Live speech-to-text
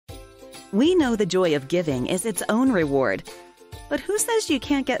We know the joy of giving is its own reward. But who says you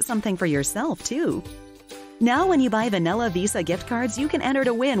can't get something for yourself, too? Now when you buy Vanilla Visa gift cards, you can enter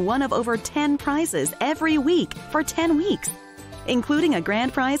to win one of over 10 prizes every week for 10 weeks, including a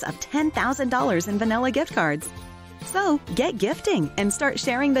grand prize of $10,000 in Vanilla gift cards. So get gifting and start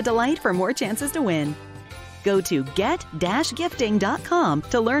sharing the delight for more chances to win. Go to get-gifting.com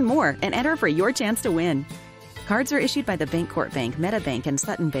to learn more and enter for your chance to win. Cards are issued by the Bancorp Bank, MetaBank, and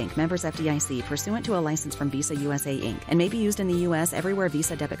Sutton Bank, members FDIC, pursuant to a license from Visa USA Inc., and may be used in the U.S. everywhere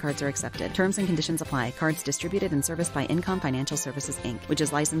Visa debit cards are accepted. Terms and conditions apply. Cards distributed and serviced by Income Financial Services Inc., which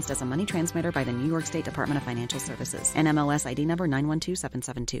is licensed as a money transmitter by the New York State Department of Financial Services. NMLS ID number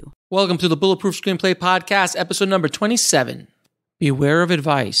 912772. Welcome to the Bulletproof Screenplay Podcast, episode number 27. Beware of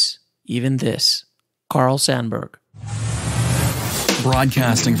advice, even this. Carl Sandburg.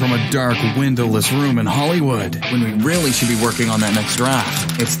 Broadcasting from a dark, windowless room in Hollywood, when we really should be working on that next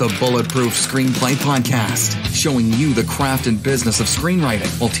draft. It's the Bulletproof Screenplay Podcast, showing you the craft and business of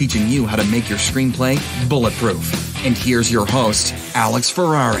screenwriting while teaching you how to make your screenplay bulletproof. And here's your host, Alex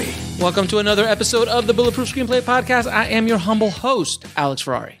Ferrari. Welcome to another episode of the Bulletproof Screenplay Podcast. I am your humble host, Alex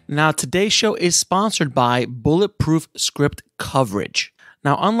Ferrari. Now, today's show is sponsored by Bulletproof Script Coverage.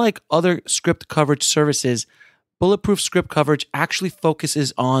 Now, unlike other script coverage services, Bulletproof Script Coverage actually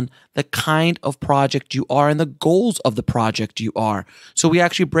focuses on the kind of project you are and the goals of the project you are. So we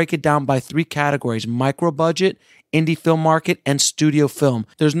actually break it down by 3 categories: micro budget, indie film market, and studio film.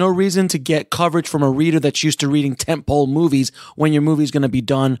 There's no reason to get coverage from a reader that's used to reading tentpole movies when your movie's going to be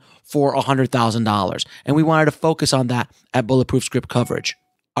done for $100,000. And we wanted to focus on that at Bulletproof Script Coverage.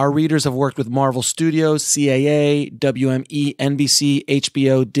 Our readers have worked with Marvel Studios, CAA, WME, NBC,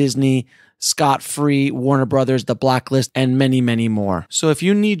 HBO, Disney, Scott Free, Warner Brothers, The Blacklist, and many, many more. So if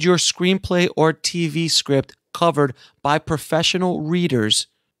you need your screenplay or TV script covered by professional readers,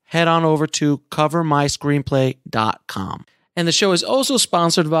 head on over to covermyscreenplay.com. And the show is also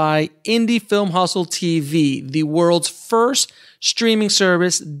sponsored by Indie Film Hustle TV, the world's first streaming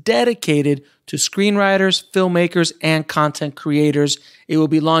service dedicated to screenwriters, filmmakers, and content creators. It will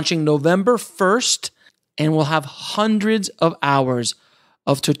be launching November 1st and will have hundreds of hours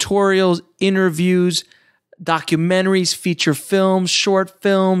of tutorials, interviews, documentaries, feature films, short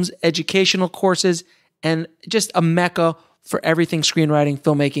films, educational courses, and just a mecca for everything screenwriting,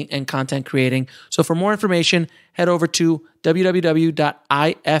 filmmaking, and content creating. So for more information, head over to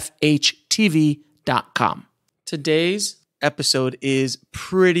www.ifhtv.com. Today's episode is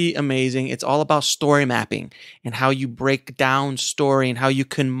pretty amazing. It's all about story mapping and how you break down story and how you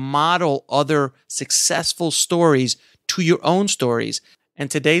can model other successful stories to your own stories. And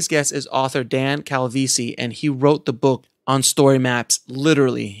today's guest is author Dan Calvisi, and he wrote the book on story maps,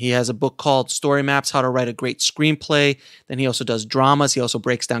 literally. He has a book called Story Maps, How to Write a Great Screenplay. Then he also does dramas. He also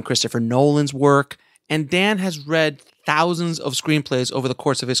breaks down Christopher Nolan's work. And Dan has read thousands of screenplays over the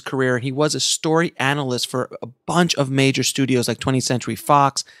course of his career. He was a story analyst for a bunch of major studios like 20th Century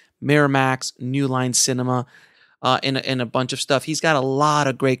Fox, Miramax, New Line Cinema, in a bunch of stuff. He's got a lot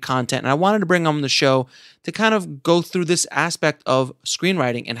of great content. And I wanted to bring him on the show to kind of go through this aspect of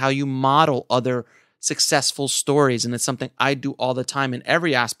screenwriting and how you model other successful stories. And it's something I do all the time in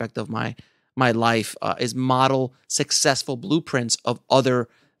every aspect of my life, is model successful blueprints of other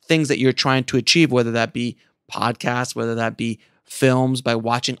things that you're trying to achieve, whether that be podcasts, whether that be films, by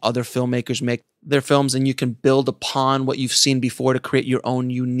watching other filmmakers make their films, and you can build upon what you've seen before to create your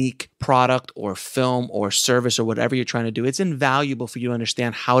own unique product or film or service or whatever you're trying to do. It's invaluable for you to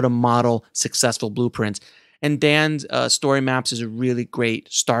understand how to model successful blueprints. And Dan's Story Maps is a really great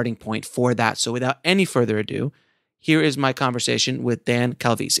starting point for that. So without any further ado, here is my conversation with Dan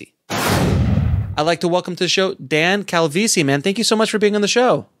Calvisi. I'd like to welcome to the show Dan Calvisi, man. Thank you so much for being on the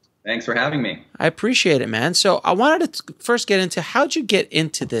show. Thanks for having me. I appreciate it, man. So I wanted to first get into, how'd you get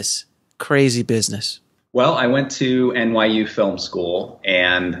into this crazy business? Well, I went to NYU Film School,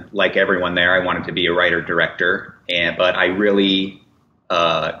 and like everyone there, I wanted to be a writer-director. But I really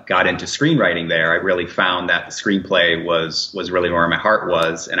got into screenwriting there. I really found that the screenplay was really where my heart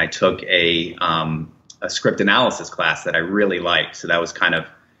was, and I took a script analysis class that I really liked. So that was kind of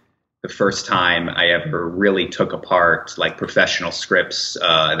the first time I ever really took apart like professional scripts,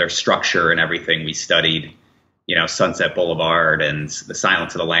 their structure and everything. We studied, Sunset Boulevard and The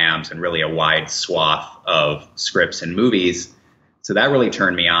Silence of the Lambs and really a wide swath of scripts and movies. So that really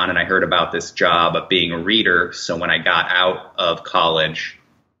turned me on, and I heard about this job of being a reader. So when I got out of college,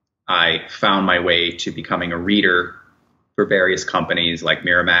 I found my way to becoming a reader for various companies like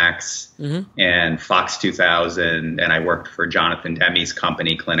Miramax and Fox 2000. And I worked for Jonathan Demme's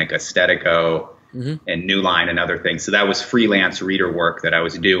company, Clinic Aesthetico, and New Line and other things. So that was freelance reader work that I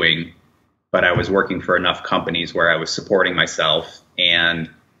was doing. but I was working for enough companies where I was supporting myself, and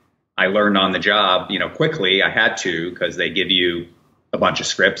I learned on the job, quickly. I had to, because they give you a bunch of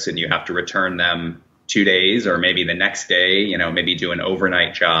scripts and you have to return them 2 days or maybe the next day, maybe do an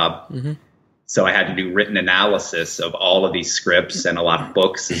overnight job. Mm-hmm. So I had to do written analysis of all of these scripts and a lot of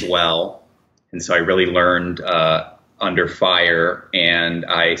books as well. And so I really learned under fire, and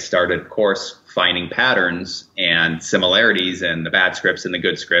I started, of course, finding patterns and similarities in the bad scripts and the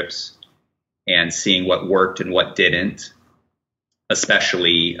good scripts, and seeing what worked and what didn't,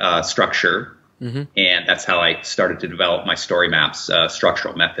 especially structure. Mm-hmm. And that's how I started to develop my story maps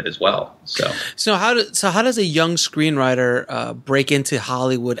structural method as well. So how does a young screenwriter break into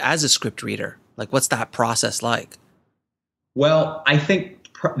Hollywood as a script reader? Like, what's that process like? Well, I think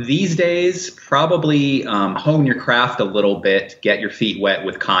these days, probably hone your craft a little bit, get your feet wet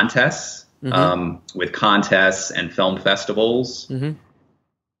with contests, mm-hmm. And film festivals. Mm-hmm.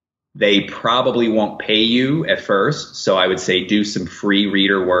 They probably won't pay you at first. So I would say do some free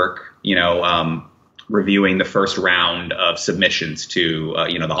reader work, reviewing the first round of submissions to,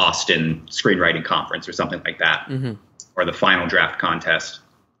 the Austin Screenwriting Conference or something like that, mm-hmm. or the final draft contest.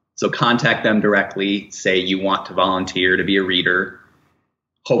 So contact them directly, say you want to volunteer to be a reader.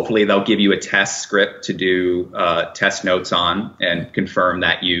 Hopefully they'll give you a test script to do test notes on and confirm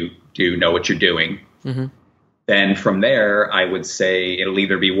that you do know what you're doing. Mm-hmm. Then from there, I would say it'll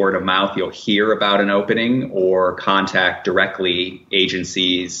either be word of mouth, you'll hear about an opening, or contact directly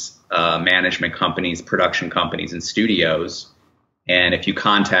agencies, management companies, production companies, and studios. And if you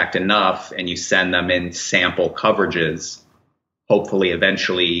contact enough and you send them in sample coverages, hopefully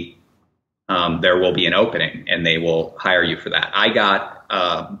eventually there will be an opening and they will hire you for that. I got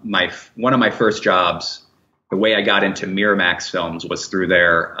one of my first jobs. The way I got into Miramax Films was through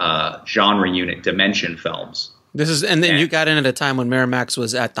their genre unit, Dimension Films. And you got in at a time when Miramax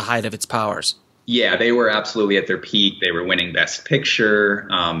was at the height of its powers. Yeah, they were absolutely at their peak. They were winning Best Picture.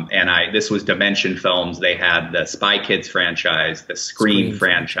 This was Dimension Films. They had the Spy Kids franchise, the Scream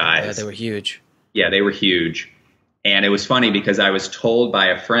franchise. Yeah, they were huge. Yeah, they were huge. And it was funny because I was told by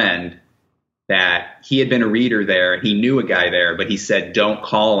a friend that he had been a reader there. He knew a guy there, but he said, don't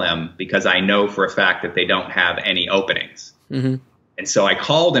call him because I know for a fact that they don't have any openings. Mm-hmm. And so I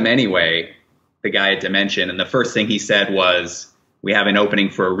called him anyway, the guy at Dimension. And the first thing he said was, we have an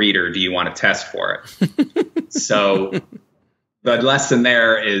opening for a reader. Do you want to test for it? So the lesson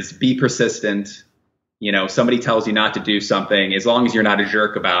there is be persistent. Somebody tells you not to do something. As long as you're not a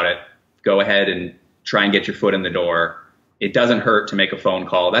jerk about it, go ahead and try and get your foot in the door. It doesn't hurt to make a phone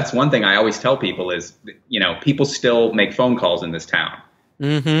call. That's one thing I always tell people is, people still make phone calls in this town.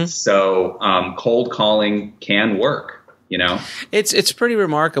 Mm-hmm. So cold calling can work. It's pretty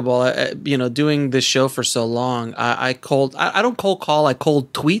remarkable. Doing this show for so long, I don't cold call. I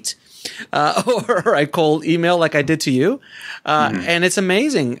cold tweet, or I cold email like I did to you, mm-hmm. and it's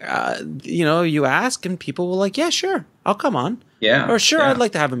amazing. You ask and people will like, yeah, sure, I'll come on. Yeah. Or sure, yeah. I'd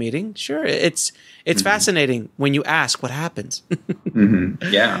like to have a meeting. Sure, it's mm-hmm. fascinating when you ask what happens.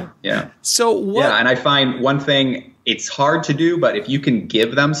 Mm-hmm. Yeah, yeah. So what? Yeah, and I find one thing, it's hard to do, but if you can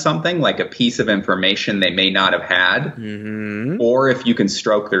give them something like a piece of information they may not have had, mm-hmm. or if you can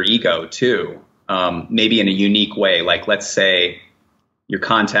stroke their ego too, maybe in a unique way. Like, let's say you're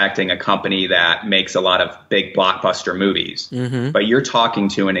contacting a company that makes a lot of big blockbuster movies, mm-hmm. but you're talking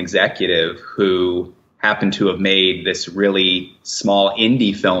to an executive who happened to have made this really small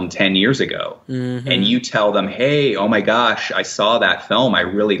indie film 10 years ago. Mm-hmm. And you tell them, hey, oh my gosh, I saw that film. I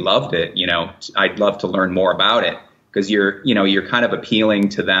really loved it. I'd love to learn more about it. Because you're kind of appealing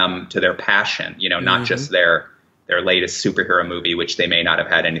to them, to their passion, not mm-hmm. just their latest superhero movie, which they may not have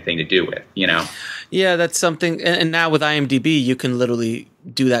had anything to do with, Yeah, that's something. And now with IMDb, you can literally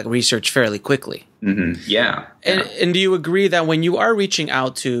do that research fairly quickly. Mm-hmm. Yeah. And do you agree that when you are reaching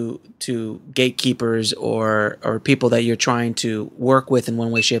out to gatekeepers or people that you're trying to work with in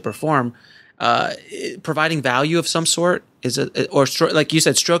one way, shape, or form, providing value of some sort like you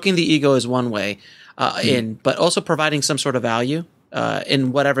said, stroking the ego is one way, but also providing some sort of value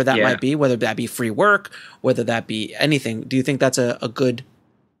in whatever that might be, whether that be free work, whether that be anything. Do you think that's a good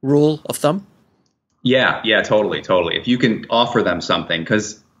rule of thumb? Yeah, totally. If you can offer them something,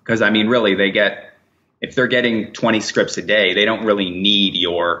 because I mean, really, if they're getting 20 scripts a day, they don't really need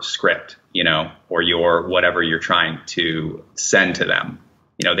your script, or your whatever you're trying to send to them.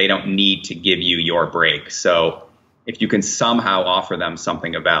 They don't need to give you your break. So if you can somehow offer them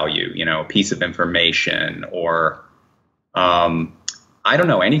something of value, a piece of information or I don't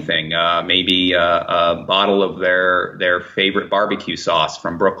know, anything. Maybe a bottle of their favorite barbecue sauce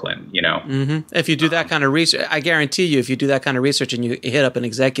from Brooklyn, you know. If you do that kind of research, I guarantee you, if you do that kind of research and you hit up an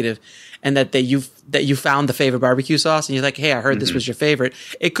executive and that you found the favorite barbecue sauce and you're like, hey, I heard this was your favorite,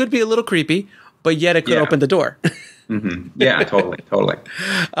 it could be a little creepy, but yet it could open the door. Yeah, totally.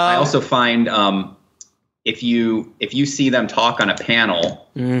 I also find if you see them talk on a panel,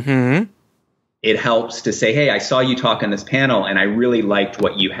 it helps to say, hey, I saw you talk on this panel and I really liked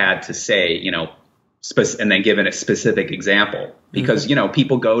what you had to say, you know, and then give it a specific example. Because, you know,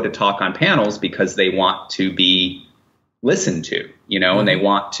 people go to talk on panels because they want to be listened to, you know, and they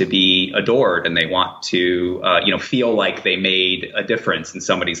want to be adored and they want to, you know, feel like they made a difference in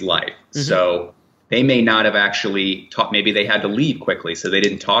somebody's life. So they may not have actually talked. Maybe they had to leave quickly, so they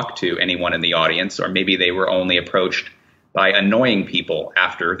didn't talk to anyone in the audience, or maybe they were only approached by annoying people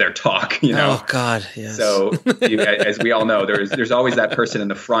after their talk, you know? Oh God, yes. So as we all know, there's always that person in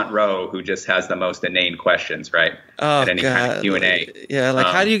the front row who just has the most inane questions, right? Oh, at any kind of Q&A. Yeah, like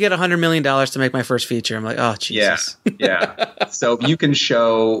how do you get $100 million to make my first feature? I'm like, oh Jesus. Yeah. So if you can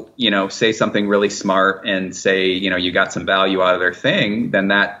show, you know, say something really smart and say, you know, you got some value out of their thing, then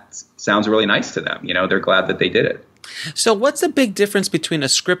that sounds really nice to them. You know, they're glad that they did it. So what's the big difference between a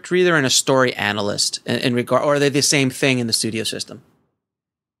script reader and a story analyst in regard, or are they the same thing in the studio system?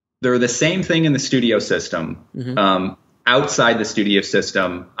 They're the same thing in the studio system. Outside the studio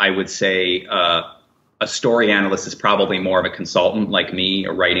system, I would say a story analyst is probably more of a consultant like me,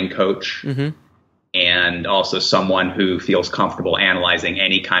 a writing coach, and also someone who feels comfortable analyzing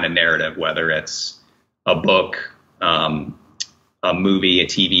any kind of narrative, whether it's a book, a movie, a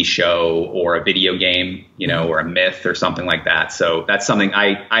TV show, or a video game, you know, or a myth or something like that. So that's something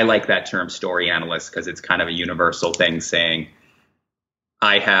I like that term story analyst, because it's kind of a universal thing saying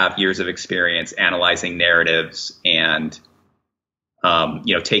I have years of experience analyzing narratives and,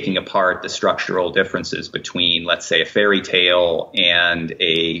 you know, taking apart the structural differences between, let's say, a fairy tale and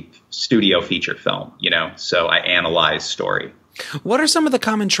a studio feature film, you know, so I analyze story. What are some of the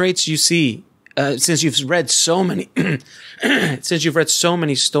common traits you see since you've read so many, since you've read so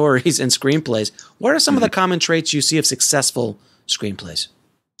many stories and screenplays? What are some of the common traits you see of successful screenplays?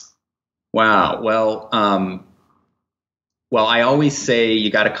 Wow. Well, I always say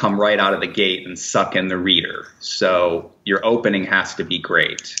you got to come right out of the gate and suck in the reader. So your opening has to be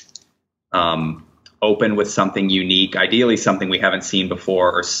great. Open with something unique, ideally something we haven't seen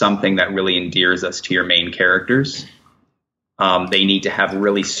before, or something that really endears us to your main characters. They need to have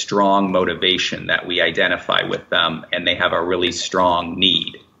really strong motivation that we identify with them, and they have a really strong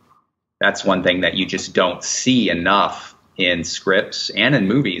need. That's one thing that you just don't see enough in scripts and in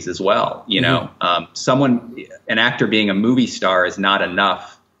movies as well. You know, an actor being a movie star is not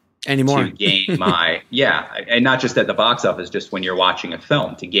enough anymore to gain my, and not just at the box office, just when you're watching a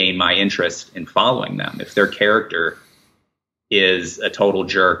film, to gain my interest in following them. If their character is a total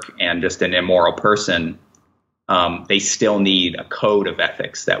jerk and just an immoral person, they still need a code of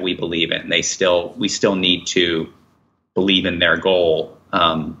ethics that we believe in. We still need to believe in their goal,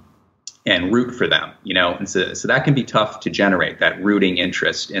 and root for them, you know? And so that can be tough to generate, that rooting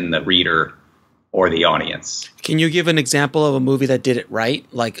interest in the reader or the audience. Can you give an example of a movie that did it right?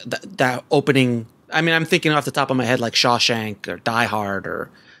 Like that opening, I mean, I'm thinking off the top of my head, like Shawshank or Die Hard or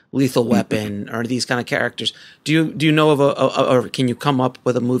Lethal Weapon or these kind of characters. Do you know of or can you come up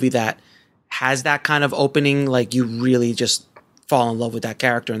with a movie that has that kind of opening, like you really just fall in love with that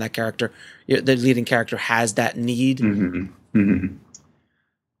character, and that character, the leading character, has that need?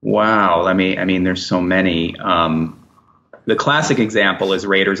 Wow. I mean, there's so many. The classic example is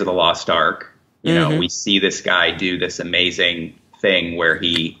Raiders of the Lost Ark. You know, we see this guy do this amazing thing where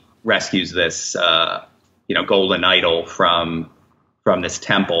he rescues this, you know, golden idol from this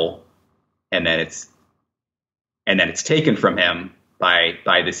temple, and then it's taken from him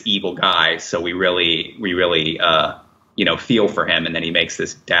by this evil guy. So we really, you know, feel for him, and then he makes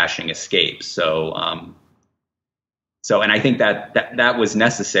this dashing escape. So, and I think that was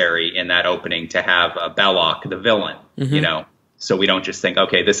necessary in that opening to have Belloc, the villain, you know, so we don't just think,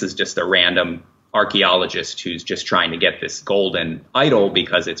 okay, this is just a random archaeologist who's just trying to get this golden idol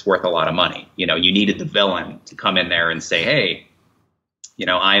because it's worth a lot of money. You know, you needed the villain to come in there and say, hey, you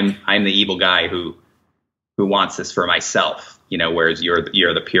know, I'm the evil guy who wants this for myself, you know, whereas you're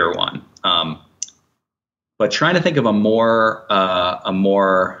the pure one. But trying to think of a more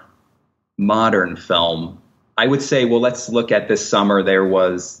modern film, I would say, well, let's look at this summer. There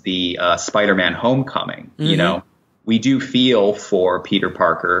was the Spider-Man Homecoming. You know, we do feel for Peter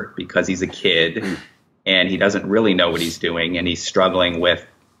Parker because he's a kid and he doesn't really know what he's doing, and he's struggling with,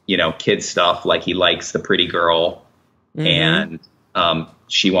 you know, kid stuff, like he likes the pretty girl and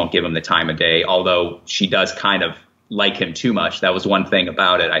she won't give him the time of day, although she does kind of like him too much. That was one thing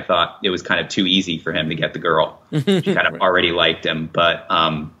about it. I thought it was kind of too easy for him to get the girl. She kind of already liked him. But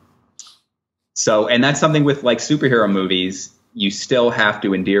and that's something with like superhero movies, you still have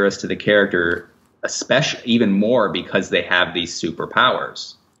to endear us to the character, especially even more because they have these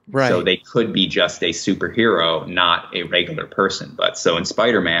superpowers. Right. So they could be just a superhero, not a regular person. But so in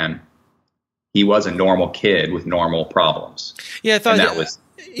Spider-Man, he was a normal kid with normal problems. Yeah, I thought that was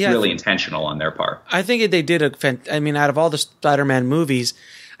really intentional on their part. I think they did out of all the Spider-Man movies,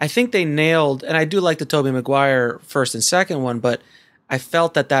 I think they nailed, and I do like the Tobey Maguire first and second one, but I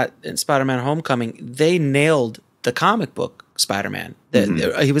felt that in Spider-Man Homecoming, they nailed the comic book Spider-Man.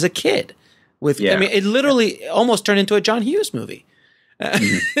 He was a kid I mean, it literally almost turned into a John Hughes movie.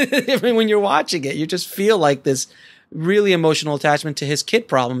 I mean, when you're watching it, you just feel like this really emotional attachment to his kid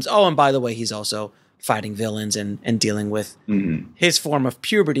problems. Oh, and by the way, he's also fighting villains and dealing with his form of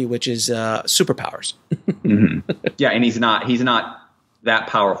puberty, which is superpowers. Yeah, and he's not that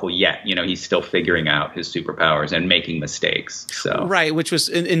powerful yet. You know, he's still figuring out his superpowers and making mistakes. So right, which was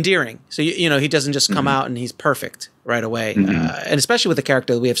endearing. So you know, he doesn't just come out and he's perfect right away, and especially with a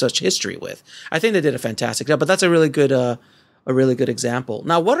character that we have such history with. I think they did a fantastic job. But that's a really good example.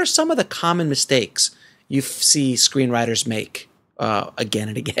 Now, what are some of the common mistakes you see screenwriters make again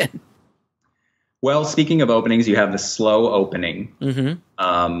and again? Well, speaking of openings, you have the slow opening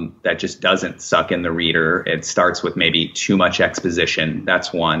that just doesn't suck in the reader. It starts with maybe too much exposition.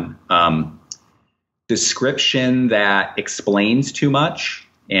 That's one. Description that explains too much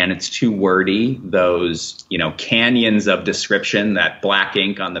and it's too wordy. Those, canyons of description, that black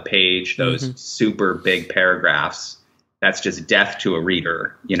ink on the page, those super big paragraphs. That's just death to a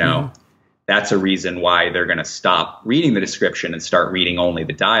reader, That's a reason why they're going to stop reading the description and start reading only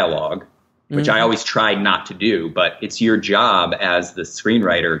the dialogue, which I always tried not to do. But it's your job as the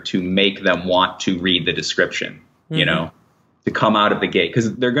screenwriter to make them want to read the description, to come out of the gate.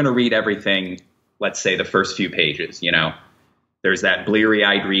 Because they're going to read everything, let's say the first few pages, There's that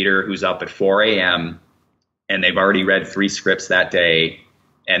bleary-eyed reader who's up at 4 a.m. and they've already read 3 scripts that day.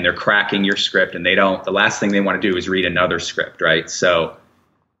 And they're cracking your script, and the last thing they want to do is read another script, right? So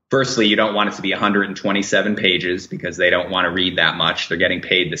firstly, you don't want it to be 127 pages because they don't want to read that much. They're getting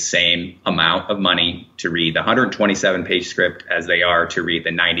paid the same amount of money to read the 127-page script as they are to read the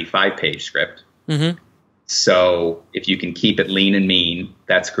 95-page script. So if you can keep it lean and mean,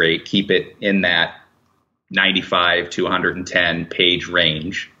 that's great. Keep it in that 95 to 110-page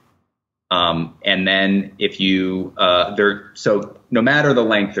range. And then if you, so no matter the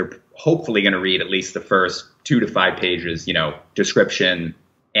length, they're hopefully going to read at least the first 2 to 5 pages, description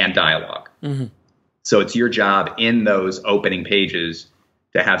and dialogue. So it's your job in those opening pages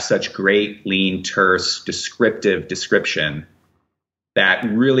to have such great, lean, terse, descriptive description that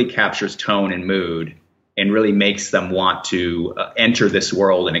really captures tone and mood and really makes them want to enter this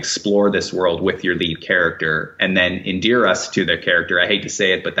world and explore this world with your lead character and then endear us to their character. I hate to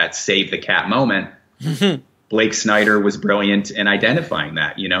say it, but that save the cat moment. Blake Snyder was brilliant in identifying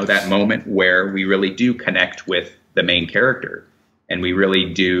that, that moment where we really do connect with the main character and we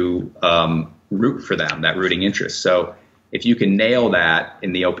really do root for them, that rooting interest. So if you can nail that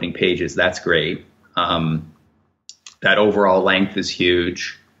in the opening pages, that's great. That overall length is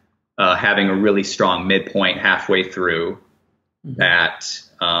huge. Having a really strong midpoint halfway through that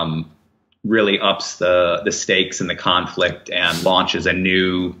really ups the stakes and the conflict and launches a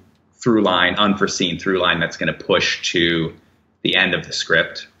new through line, unforeseen through line that's going to push to the end of the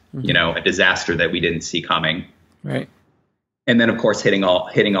script, a disaster that we didn't see coming. Right. And then, of course, hitting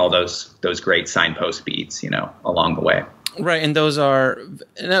all those great signpost beats, along the way. Right, and those are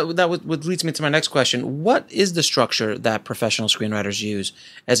what leads me to my next question. What is the structure that professional screenwriters use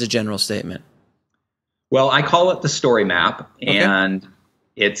as a general statement? Well, I call it the story map, and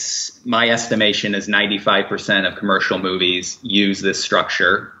it's my estimation is 95% of commercial movies use this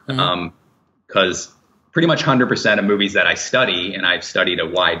structure because pretty much 100% of movies that I study, and I've studied a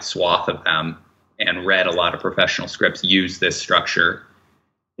wide swath of them and read a lot of professional scripts, use this structure.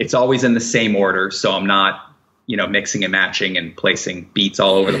 It's always in the same order, so I'm not mixing and matching and placing beats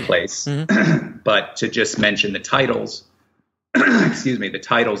all over the place. But to just mention the titles, the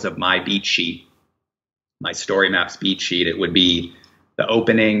titles of my beat sheet, my story maps beat sheet, it would be the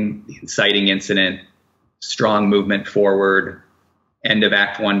opening, the inciting incident, strong movement forward, end of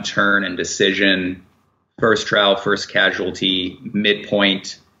act 1 turn and decision, first trial, first casualty,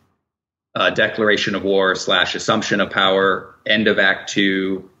 midpoint, declaration of war / assumption of power, end of act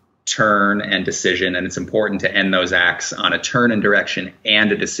 2, turn and decision. And it's important to end those acts on a turn and direction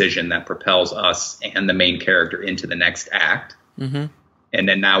and a decision that propels us and the main character into the next act. Mm-hmm. And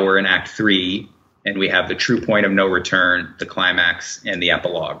then now we're in Act 3, and we have the true point of no return, the climax, and the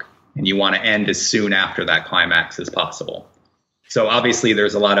epilogue. And you want to end as soon after that climax as possible. So obviously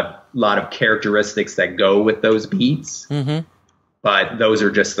there's a lot of characteristics that go with those beats, mm-hmm. but those are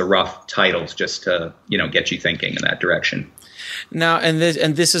just the rough titles just to, get you thinking in that direction. Now, and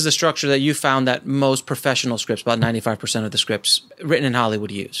this is the structure that you found that most professional scripts, about 95% of the scripts written in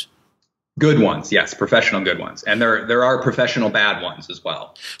Hollywood, use. Good ones, yes, professional good ones, and there are professional bad ones as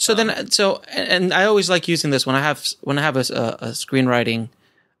well. So and I always like using this when I have a screenwriting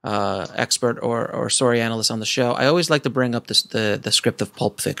expert or story analyst on the show. I always like to bring up the script of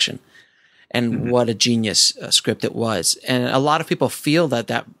Pulp Fiction and Mm-hmm. what a genius script it was. And a lot of people feel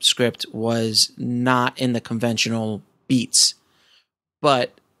that script was not in the conventional beats,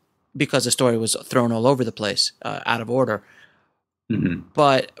 but because the story was thrown all over the place, out of order. Mm-hmm.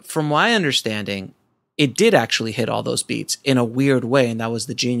 But from my understanding, it did actually hit all those beats in a weird way, and that was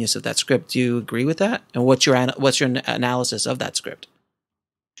the genius of that script. Do you agree with that? And what's your analysis of that script?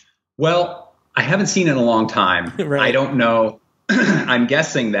 Well, I haven't seen it in a long time. Right. I don't know. I'm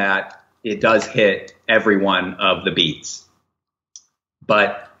guessing that it does hit every one of the beats.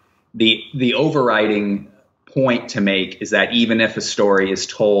 But the overriding point to make is that even if a story is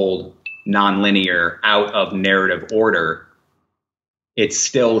told nonlinear, out of narrative order, it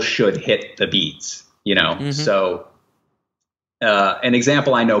still should hit the beats, Mm-hmm. So an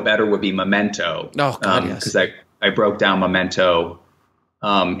example I know better would be Memento. Oh, God, yes. Because I broke down Memento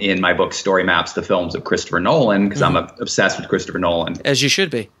in my book, Story Maps, the films of Christopher Nolan, because Mm-hmm. I'm obsessed with Christopher Nolan. As you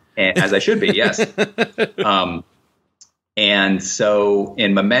should be. And, as I should be, yes. And so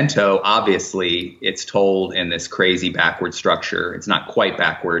in Memento, obviously, it's told in this crazy backward structure. It's not quite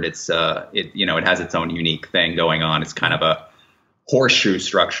backward. It has its own unique thing going on. It's kind of a horseshoe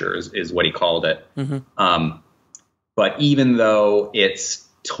structure is what he called it. Mm-hmm. But even though it's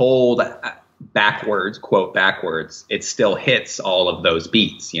told backwards, quote backwards, it still hits all of those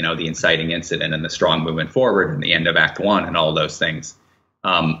beats, the inciting incident and the strong movement forward and the end of Act 1 and all those things.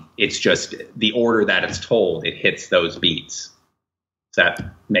 It's just the order that it's told, it hits those beats. Does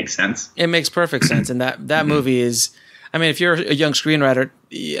that make sense? It makes perfect sense. And that movie is, if you're a young screenwriter,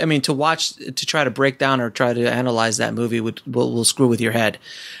 to try to break down or try to analyze that movie will screw with your head.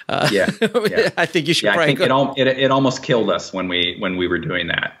 Yeah. I think you should probably I think it almost killed us when we were doing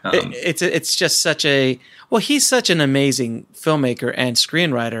that. It's just such he's such an amazing filmmaker and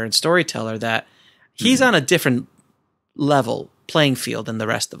screenwriter and storyteller that he's on a different level playing field than the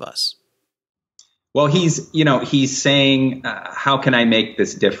rest of us. Well, he's saying, how can I make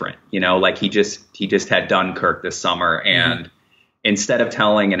this different? Like he just had Dunkirk this summer, and instead of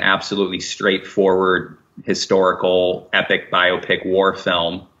telling an absolutely straightforward historical epic biopic war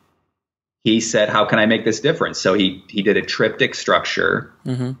film, he said, how can I make this different? So he did a triptych structure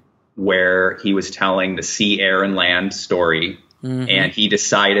where he was telling the sea, air, and land story. Mm-hmm. And he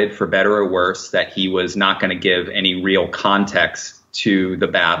decided, for better or worse, that he was not going to give any real context to the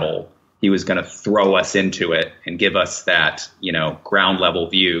battle. He was going to throw us into it and give us that, ground level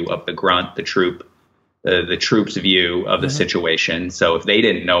view of the grunt, the troop, the troops' view of the situation. So if they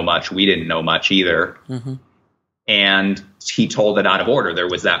didn't know much, we didn't know much either. Mm-hmm. And he told it out of order. There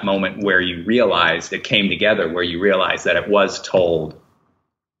was that moment where you realized it came together, where you realized that it was told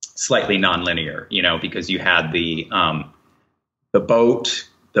slightly nonlinear, because you had the boat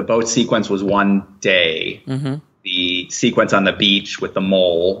sequence was one day. Mm-hmm. The sequence on the beach with the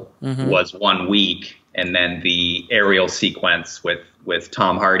mole was 1 week. And then the aerial sequence with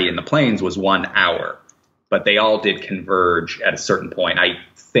Tom Hardy in the planes was 1 hour. But they all did converge at a certain point. I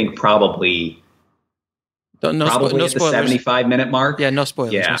think probably at the 75-minute mark. Yeah, no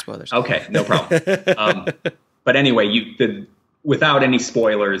spoilers. Yeah. No spoilers. Okay, no problem. But anyway, without any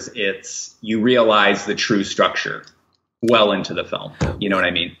spoilers, you realize the true structure well into the film. You know what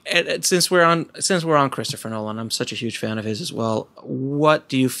I mean? And since we're on Christopher Nolan, I'm such a huge fan of his as well. What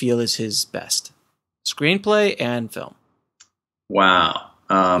do you feel is his best? Screenplay and film. Wow.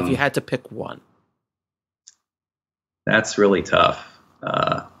 If you had to pick one. That's really tough.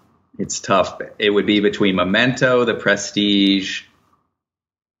 It's tough. It would be between Memento, The Prestige,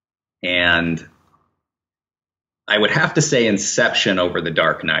 and I would have to say Inception over The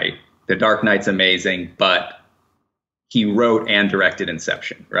Dark Knight. The Dark Knight's amazing, but he wrote and directed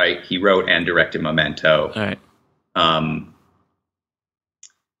Inception, right? He wrote and directed Memento. All right.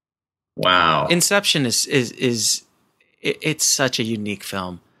 Wow. Inception is such a unique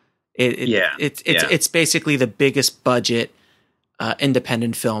film. It's basically the biggest budget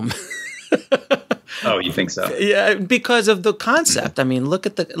independent film Oh, you think so? Yeah, because of the concept. I mean, look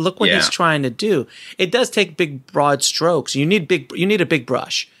what he's trying to do. It does take big, broad strokes. You need a big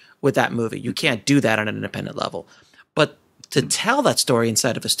brush with that movie. You can't do that on an independent level. But to tell that story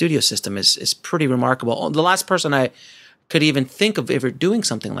inside of a studio system is pretty remarkable. The last person I could even think of ever doing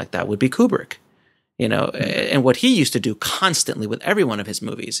something like that would be Kubrick. You know, and what he used to do constantly with every one of his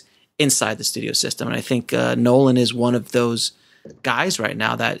movies inside the studio system. And I think Nolan is one of those guys right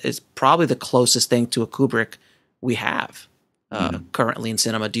now that is probably the closest thing to a Kubrick we have currently in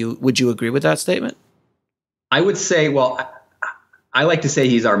cinema. Would you agree with that statement? I would say, well, I like to say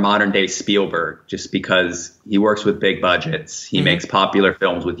he's our modern day Spielberg, just because he works with big budgets. He makes popular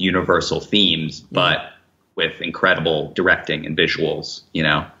films with universal themes, but with incredible directing and visuals, you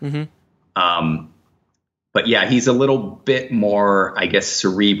know? But yeah, he's a little bit more, I guess,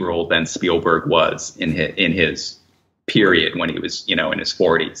 cerebral than Spielberg was in his period when he was, you know, in his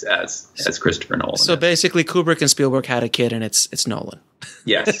 40s as Christopher Nolan. So basically, Kubrick and Spielberg had a kid, and it's Nolan.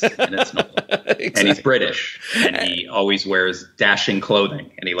 Yes, and it's Nolan. Exactly. And he's British, and he always wears dashing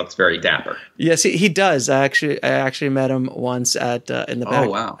clothing, and he looks very dapper. Yes, he does. I actually met him once in the back. Oh,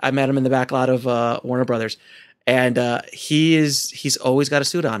 wow. I met him in the back lot of Warner Brothers, and he's always got a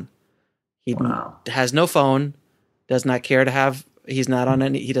suit on. He has no phone, does not care to have. He's not on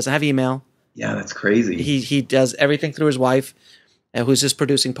any. He doesn't have email. Yeah, that's crazy. He does everything through his wife, who's his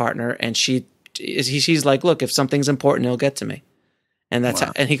producing partner, and she's like, look, if something's important, he'll get to me, and that's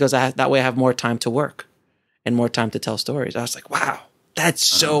how, and he goes, that way I have more time to work and more time to tell stories. I was like, wow, that's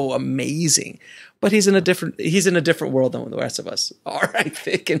so amazing. But he's in a different world than the rest of us are, I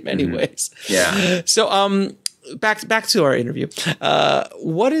think, in many ways. Yeah. So back to our interview.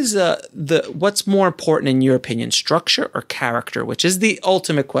 What's more important in your opinion, structure or character, which is the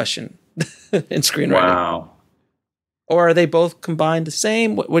ultimate question in screenwriting? Wow. Or are they both combined the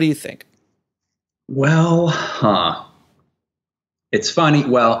same? What do you think? Well, it's funny.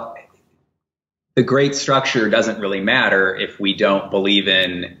 Well, the great structure doesn't really matter if we don't believe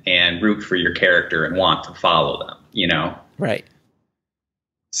in and root for your character and want to follow them, you know? Right.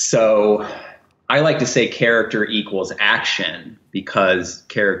 So I like to say character equals action because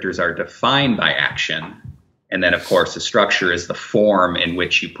characters are defined by action. And then, of course, the structure is the form in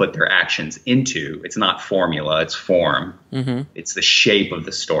which you put their actions into. It's not formula, it's form. It's the shape of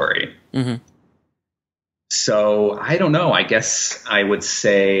the story. So I don't know. I guess I would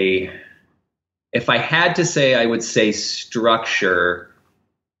say, if I had to say, I would say structure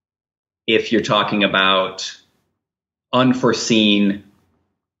if you're talking about unforeseen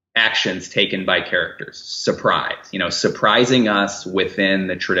actions taken by characters. Surprise, you know, surprising us within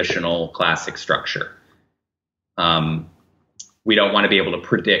the traditional classic structure. We don't want to be able to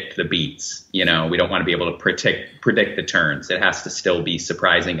predict the beats, you know, we don't want to be able to predict the turns. It has to still be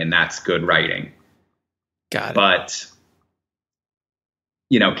surprising, and that's good writing. Got it. But,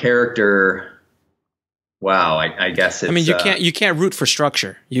 you know, character, wow, I guess it's... I mean, you can't root for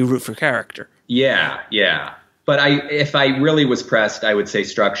structure. You root for character. Yeah, yeah. But if I really was pressed, I would say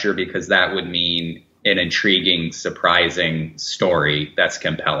structure, because that would mean an intriguing, surprising story that's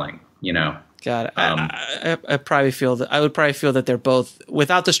compelling, you know? Got it. I would probably feel that they're both,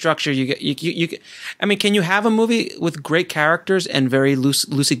 without the structure, I mean, can you have a movie with great characters and very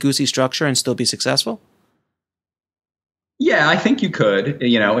loosey-goosey structure and still be successful? Yeah, I think you could.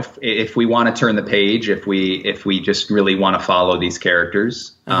 You know, if we want to turn the page, if we just really want to follow these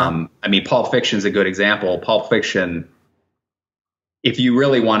characters. I mean, Pulp Fiction's a good example. Pulp Fiction, if you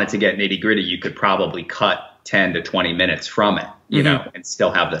really wanted to get nitty gritty, you could probably cut 10 to 20 minutes from it, you know, and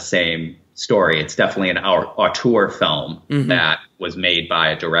still have the same story. It's definitely an auteur film that was made by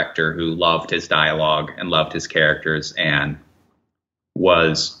a director who loved his dialogue and loved his characters and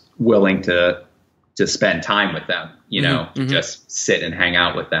was willing to spend time with them, you know, to just sit and hang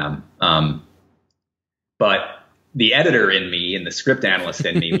out with them. But the editor in me and the script analyst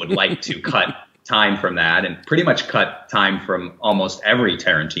in me would like to cut time from that, and pretty much cut time from almost every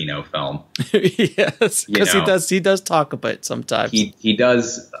Tarantino film. Yes, because he does talk a bit sometimes. He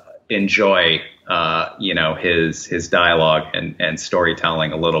does enjoy you know, his dialogue and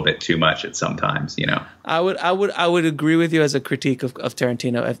storytelling a little bit too much at sometimes, you know. I would agree with you as a critique of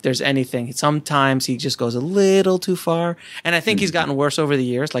Tarantino. If there's anything, sometimes he just goes a little too far, and I think he's gotten worse over the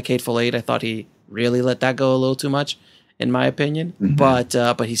years. Like Hateful Eight, I thought he really let that go a little too much, in my opinion. But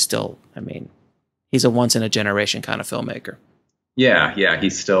he's still, I mean, he's a once in a generation kind of filmmaker. Yeah,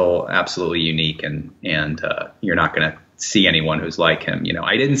 he's still absolutely unique, and you're not going to see anyone who's like him. You know,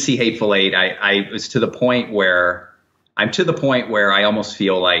 I didn't see Hateful Eight. I was to the point where I almost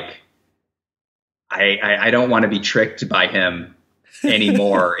feel like I don't want to be tricked by him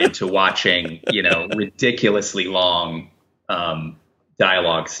anymore into watching, ridiculously long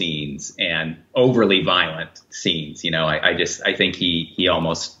dialogue scenes and overly violent scenes. I think he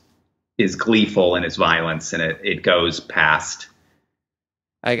almost is gleeful in his violence, and it goes past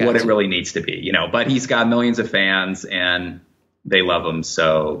what it really needs to be, but he's got millions of fans and they love him.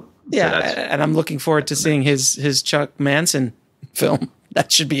 So and I'm looking forward to seeing his Chuck Manson film.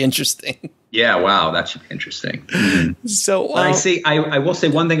 That should be interesting. Yeah. Wow. That should be interesting. Mm-hmm. So I will say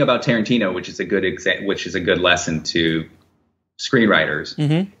one thing about Tarantino, which is a good lesson to screenwriters,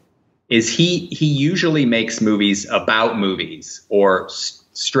 mm-hmm. is he usually makes movies about movies or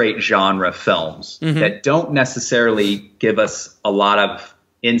straight genre films mm-hmm. that don't necessarily give us a lot of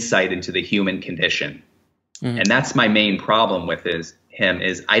insight into the human condition. Mm-hmm. And that's my main problem with him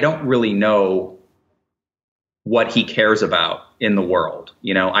is I don't really know what he cares about in the world.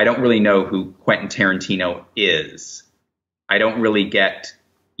 I don't really know who Quentin Tarantino is. I don't really get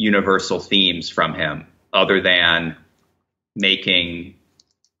universal themes from him other than making,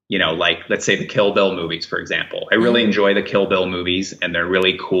 like, let's say the Kill Bill movies, for example. I really enjoy the Kill Bill movies, and they're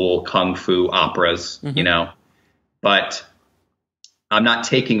really cool kung fu operas, mm-hmm. But I'm not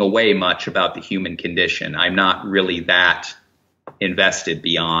taking away much about the human condition. I'm not really that invested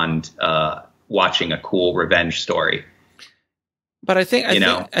beyond watching a cool revenge story. But I think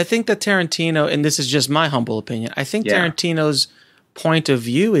that Tarantino, and this is just my humble opinion, I think Tarantino's point of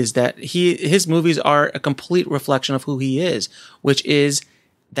view is that his movies are a complete reflection of who he is, which is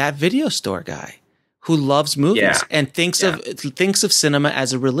that video store guy who loves movies and thinks of cinema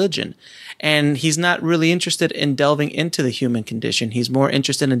as a religion. And he's not really interested in delving into the human condition. He's more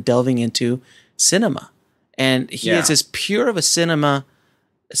interested in delving into cinema. And he is as pure of a cinematic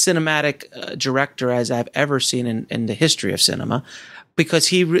director as I've ever seen in the history of cinema,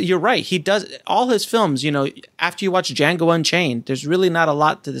 because you're right. He does all his films, after you watch Django Unchained, there's really not a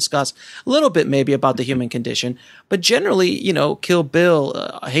lot to discuss. A little bit maybe about the human condition, but generally, Kill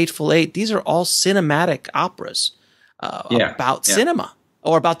Bill, Hateful Eight, these are all cinematic operas about cinema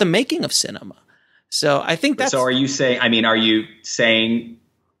or about the making of cinema. So I think that's... So are you saying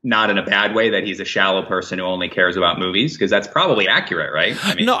not in a bad way that he's a shallow person who only cares about movies? Because that's probably accurate, right?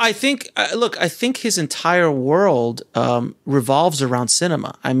 No, I think, I think his entire world revolves around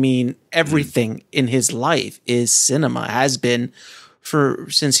cinema. Everything in his life is cinema, has been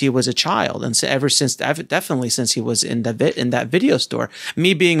since he was a child. And so definitely since he was in that video store.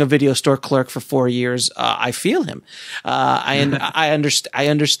 Me being a video store clerk for 4 years, I feel him. I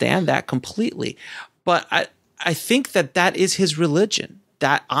understand that completely. But I think that is his religion.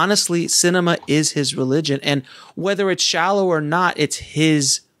 That honestly, cinema is his religion. And whether it's shallow or not, it's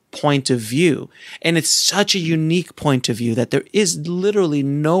his point of view. And it's such a unique point of view that there is literally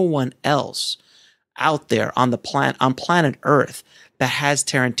no one else out there on planet Earth that has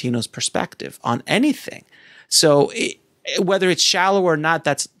Tarantino's perspective on anything. So whether it's shallow or not,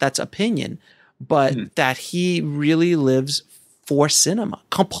 that's opinion, but that he really lives for cinema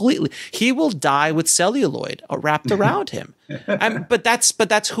completely. He will die with celluloid wrapped around him. But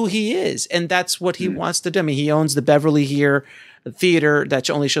that's who he is, and that's what he wants to do. He owns the Beverly Theater that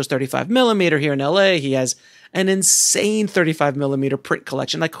only shows 35 millimeter here in LA. He has an insane 35 millimeter print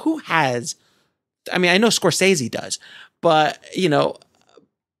collection. Like, who has? I know Scorsese does, but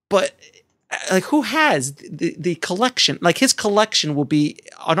like, who has the collection? Like, his collection will be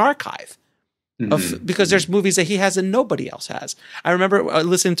an archive. Because there's movies that he has and nobody else has. I remember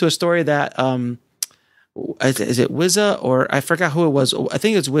listening to a story that is it Wizza, or I forgot who it was. I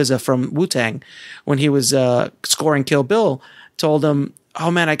think it's Wizza from Wu-Tang, when he was scoring Kill Bill, told him,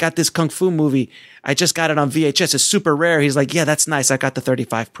 "Oh man, I got this kung fu movie. I just got it on VHS. It's super rare." He's like, "Yeah, that's nice. I got the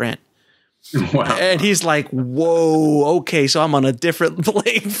 35 print." Wow. And he's like, "Whoa, okay, so I'm on a different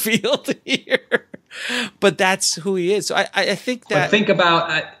playing field here." But that's who he is. So I think that. But think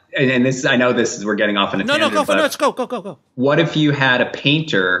about. And this, I know we're getting off on a tangent. No, let's go. What if you had a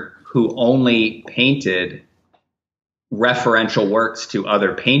painter who only painted referential works to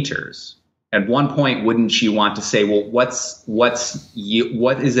other painters? At one point, wouldn't you want to say, well, what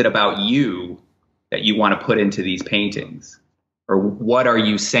is it about you that you want to put into these paintings? Or what are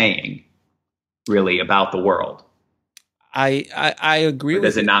you saying really about the world? I agree with you.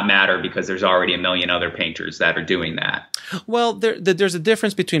 Does it not matter because there's already a million other painters that are doing that? Well, there's a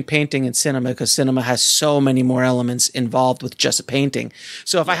difference between painting and cinema, because cinema has so many more elements involved with just a painting.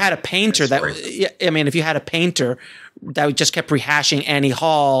 So if I had a painter if you had a painter that just kept rehashing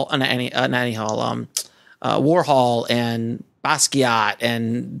Warhol and Basquiat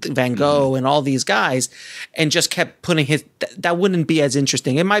and Van Gogh and all these guys, and just kept putting that wouldn't be as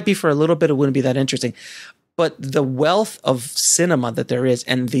interesting. It might be for a little bit, it wouldn't be that interesting. but the wealth of cinema that there is,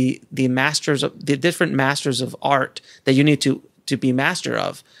 and the different masters of art that you need to be master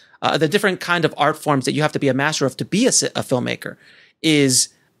of, the different kind of art forms that you have to be a master of to be a filmmaker, is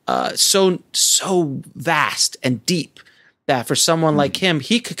so vast and deep that for someone like him,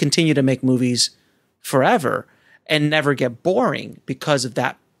 he could continue to make movies forever and never get boring because of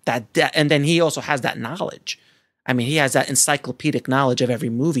that. And then he also has that knowledge. I mean, he has that encyclopedic knowledge of every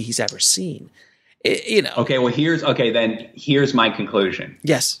movie he's ever seen. Okay, well, here's my conclusion.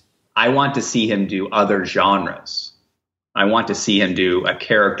 Yes. I want to see him do other genres. I want to see him do a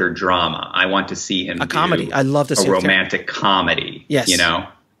character drama. I want to see him do comedy. I love to see a romantic comedy. Yes.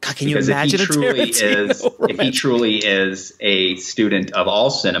 God, can you imagine if he truly is a student of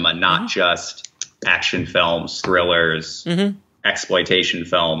all cinema, not just action films, thrillers, exploitation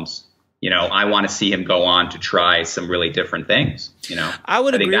films, I want to see him go on to try some really different things. I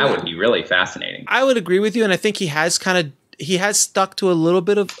think that would be really fascinating. I would agree with you, and I think he has stuck to a little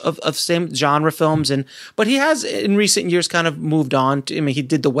bit of same genre films, but he has in recent years kind of moved on. He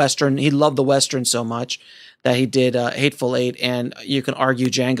did the Western. He loved the Western so much that he did Hateful Eight, and you can argue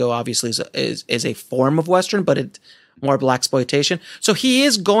Django obviously is a form of Western, but it's more blaxploitation. So he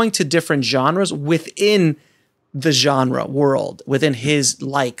is going to different genres within the genre world, within his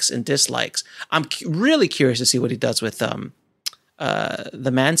likes and dislikes. I'm really curious to see what he does with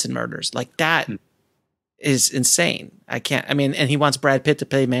the Manson murders. Like, that is insane. And he wants Brad Pitt to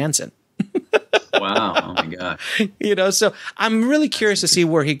play Manson. Wow. Oh my God. So I'm really curious to see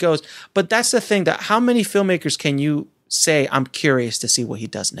where he goes. But that's the thing, that how many filmmakers can you say, I'm curious to see what he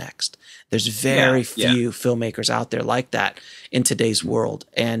does next? There's very few filmmakers out there like that in today's world.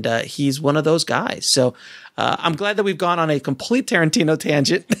 And he's one of those guys. So I'm glad that we've gone on a complete Tarantino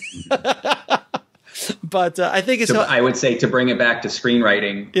tangent. But I think it's... I would say, to bring it back to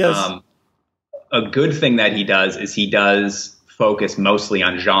screenwriting, yes. A good thing that he does is he does focus mostly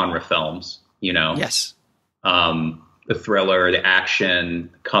on genre films, Yes. The thriller, the action,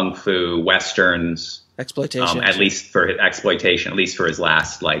 kung fu, westerns. Exploitation. At least for exploitation, at least for his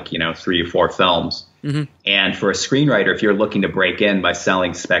last 3 or 4 films. And for a screenwriter, if you're looking to break in by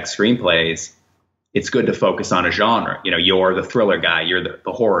selling spec screenplays, it's good to focus on a genre. You're the thriller guy, you're the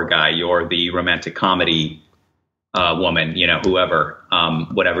horror guy, you're the romantic comedy woman, whoever,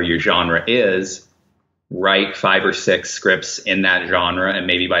 whatever your genre is, write 5 or 6 scripts in that genre. And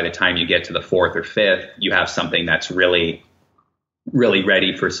maybe by the time you get to the 4th or 5th, you have something that's really, really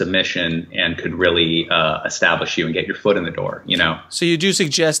ready for submission and could really establish you and get your foot in the door, So you do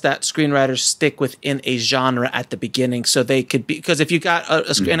suggest that screenwriters stick within a genre at the beginning, so they could be, because if you got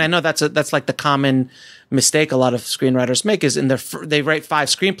and I know that's like the common mistake a lot of screenwriters make, is they write 5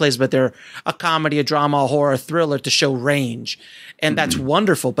 screenplays, but they're a comedy, a drama, a horror, a thriller to show range. And that's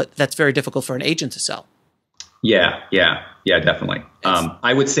wonderful, but that's very difficult for an agent to sell. Yeah, definitely.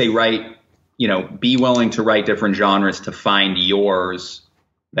 I would say be willing to write different genres to find yours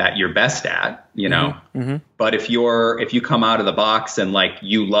that you're best at, But if you come out of the box and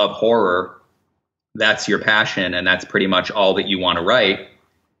you love horror, that's your passion and that's pretty much all that you want to write,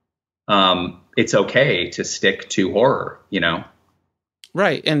 it's okay to stick to horror,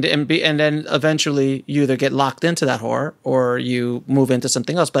 Right. And then eventually you either get locked into that horror or you move into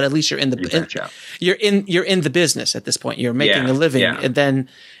something else, but at least you're in the business at this point. You're making a living. Yeah. And then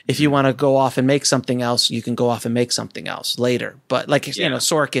if you want to go off and make something else, you can go off and make something else later. But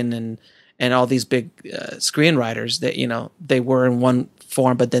Sorkin and all these big screenwriters that, they were in one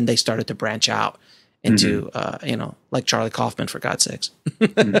form, but then they started to branch out into, like Charlie Kaufman, for God's sakes.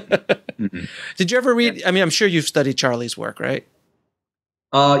 Did you ever read, I'm sure you've studied Charlie's work, right?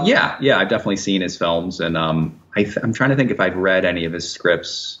 Yeah, I've definitely seen his films, and I'm trying to think if I've read any of his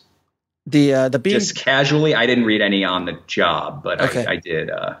scripts. Just casually, I didn't read any on the job, but okay. I did.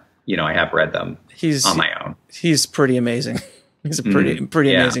 I have read them on my own. He's pretty amazing. He's a pretty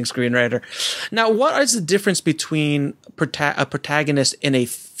amazing screenwriter. Now, what is the difference between a protagonist in a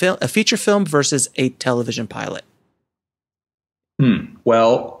feature film versus a television pilot?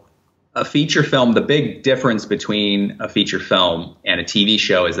 Well, a feature film, the big difference between a feature film and a TV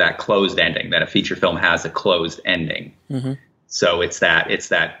show is that closed ending, that a feature film has a closed ending. So it's that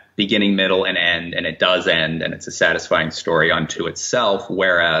beginning, middle, and end, and it does end, and it's a satisfying story unto itself,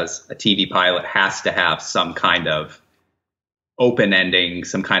 whereas a TV pilot has to have some kind of open ending,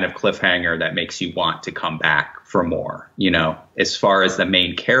 some kind of cliffhanger that makes you want to come back for more. As far as the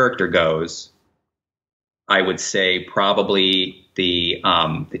main character goes, I would say probably the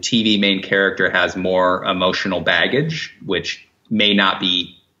TV main character has more emotional baggage, which we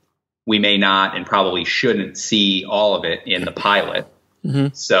may not and probably shouldn't see all of it in the pilot.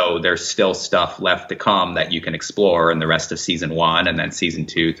 So there's still stuff left to come that you can explore in the rest of season 1 and then season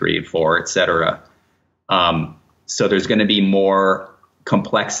 2, 3, and 4, etc. So there's going to be more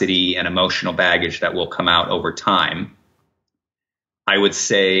complexity and emotional baggage that will come out over time. I would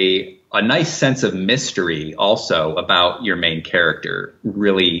say a nice sense of mystery also about your main character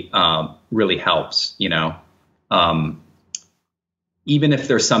really helps, you know. Even if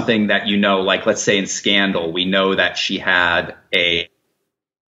there's something that, you know, like let's say in Scandal, we know that she had an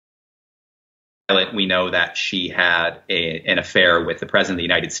affair with the president of the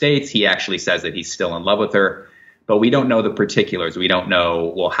United States. He actually says that he's still in love with her, but we don't know the particulars. We don't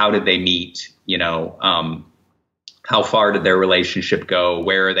know, well, how did they meet? You know, how far did their relationship go?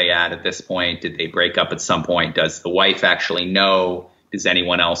 Where are they at this point? Did they break up at some point? Does the wife actually know? Does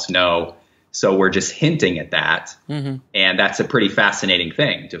anyone else know? So we're just hinting at that. And that's a pretty fascinating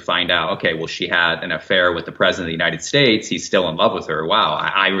thing to find out. Okay, well, she had an affair with the president of the United States. He's still in love with her. Wow,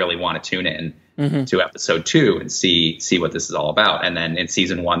 I really want to tune in to episode 2 and see what this is all about. And then in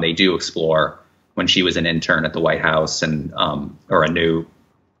season 1, they do explore when she was an intern at the White House and or a new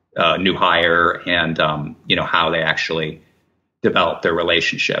hire, and you know, how they actually developed their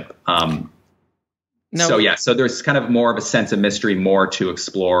relationship. So there's kind of more of a sense of mystery, more to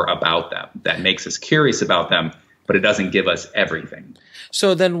explore about them that makes us curious about them, but it doesn't give us everything.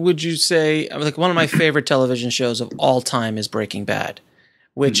 So then would you say, like, one of my favorite television shows of all time is Breaking Bad,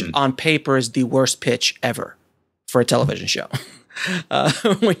 which on paper is the worst pitch ever for a television show.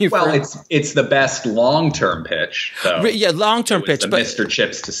 It's the best long-term pitch, though. Yeah, long-term pitch. But Mr.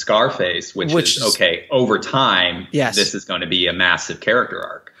 Chips to Scarface, which is okay, over time, this is going to be a massive character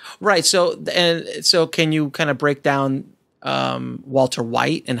arc. Right. So can you kind of break down Walter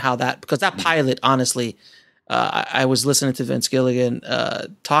White and how that, because that pilot, honestly, I was listening to Vince Gilligan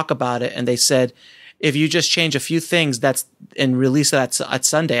talk about it, and they said if you just change a few things and release that at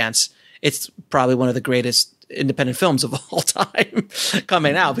Sundance, it's probably one of the greatest independent films of all time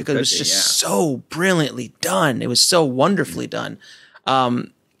coming out, because it was just so brilliantly done. It was so wonderfully done.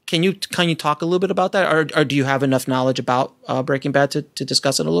 Can you talk a little bit about that, or do you have enough knowledge about Breaking Bad to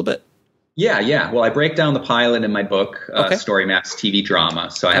discuss it a little bit? Yeah. Well, I break down the pilot in my book, Story Maps TV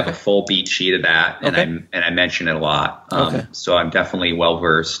Drama. So I have a full beat sheet of that, and I mention it a lot. So I'm definitely well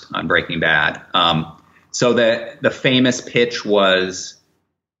versed on Breaking Bad. So the famous pitch was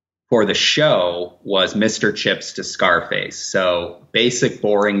for the show was Mr. Chips to Scarface. So basic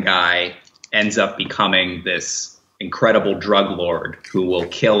boring guy ends up becoming this incredible drug lord who will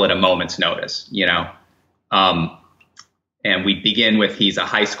kill at a moment's notice, you know? And we begin with, he's a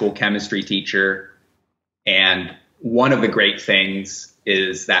high school chemistry teacher. And one of the great things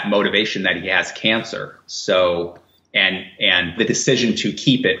is that motivation that he has cancer. So, and the decision to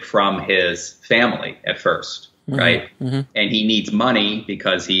keep it from his family at first, right? And he needs money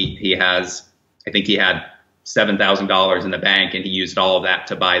because he has, I think he had $7,000 in the bank, and he used all of that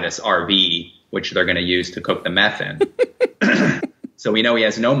to buy this RV, which they're going to use to cook the meth in. So we know he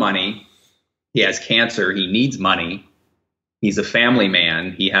has no money. He has cancer. He needs money. He's a family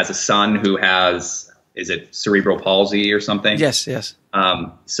man. He has a son who has, is it cerebral palsy or something? Yes.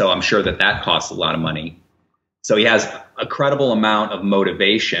 So I'm sure that costs a lot of money. So he has a credible amount of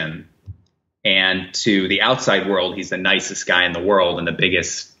motivation. And to the outside world, he's the nicest guy in the world and the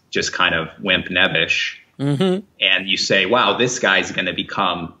biggest, just kind of wimp nebbish. And you say, wow, this guy's going to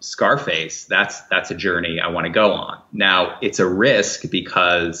become Scarface. That's a journey I want to go on. Now, it's a risk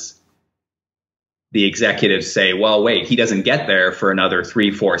because the executives say, well, wait, he doesn't get there for another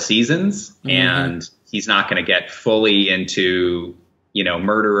 3-4 seasons, and he's not going to get fully into, you know,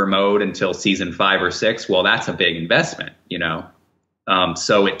 murderer mode until season 5 or 6. Well, that's a big investment, you know.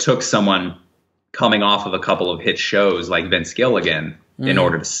 So it took someone coming off of a couple of hit shows like Vince Gilligan in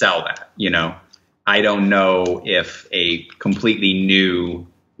order to sell that, you know. I don't know if a completely new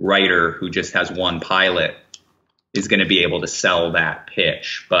writer who just has one pilot is going to be able to sell that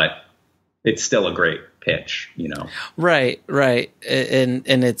pitch, but it's still a great pitch, you know? Right. And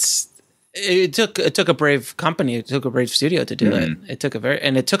it took a brave company. It took a brave studio to do it. It took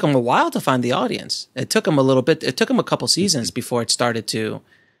them a while to find the audience. It took them a little bit. It took them a couple seasons before it started to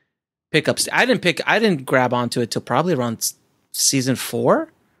pick up. I didn't grab onto it till probably around season 4.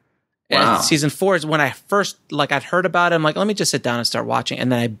 Wow. And season 4 is when I first, I'd heard about it. I'm like, let me just sit down and start watching. And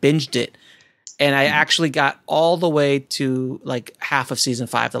then I binged it. And I actually got all the way to half of season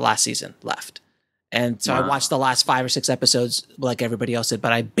 5, the last season left. And so I watched the last 5 or 6 episodes like everybody else did,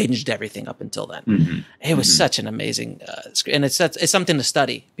 but I binged everything up until then. It was such an amazing, and it's something to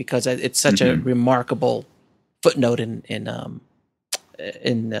study because it's such a remarkable footnote in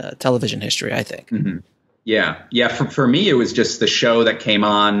television history, I think. Yeah. Yeah. For me, it was just the show that came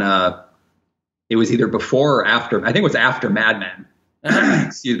on. It was either before or after. I think it was after Mad Men.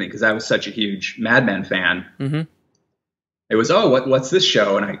 Excuse me, because I was such a huge Mad Men fan. Mm-hmm. It was, what's this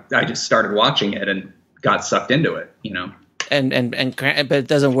show? And I just started watching it and got sucked into it, you know. But it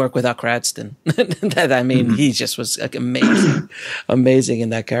doesn't work without Cranston. He just was like amazing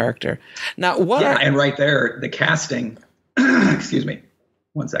in that character. Now, and right there, the casting. Excuse me,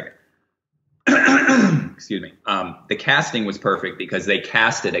 1 second. Excuse me. The casting was perfect because they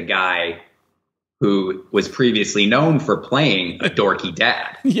casted a guy who was previously known for playing a dorky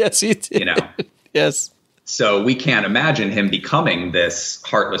dad. Yes, he did. You know. Yes. So we can't imagine him becoming this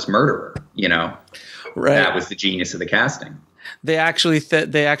heartless murderer. You know. Right. That was the genius of the casting. They actually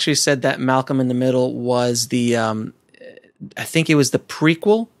said that Malcolm in the Middle was the I think it was the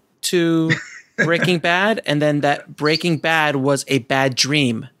prequel to Breaking Bad, and then that Breaking Bad was a bad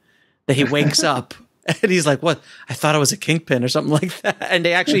dream that he wakes up and he's like, "What? I thought I was a kingpin or something like that." And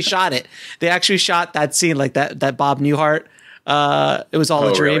they actually shot it. They actually shot that scene like that Bob Newhart. It was all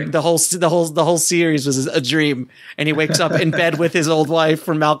a dream. Really? The whole series was a dream, and he wakes up in bed with his old wife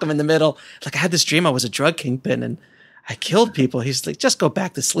from Malcolm in the Middle. Like, I had this dream I was a drug kingpin and I killed people. He's like, just go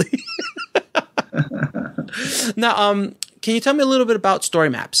back to sleep. Now, can you tell me a little bit about story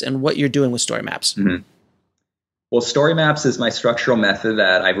maps and what you're doing with story maps? Mm-hmm. Well, story maps is my structural method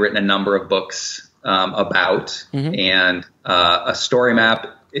that I've written a number of books about, Mm-hmm. and a story map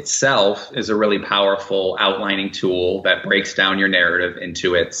itself is a really powerful outlining tool that breaks down your narrative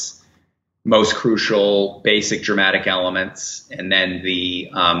into its most crucial basic dramatic elements, and then the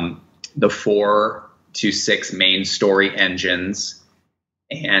 4 to 6 main story engines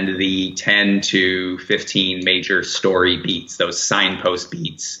and the 10 to 15 major story beats, those signpost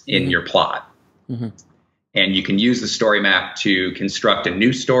beats in your plot. Mm-hmm. And you can use the story map to construct a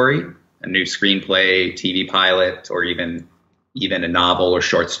new story, a new screenplay, TV pilot, or even a novel or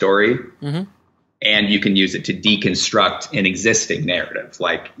short story. Mm-hmm. And you can use it to deconstruct an existing narrative,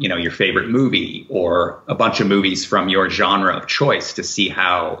 like, you know, your favorite movie or a bunch of movies from your genre of choice, to see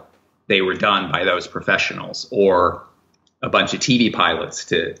how they were done by those professionals, or a bunch of TV pilots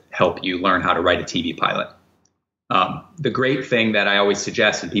to help you learn how to write a TV pilot. The great thing that I always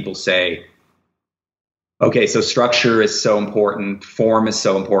suggest, and people say, okay, so structure is so important, form is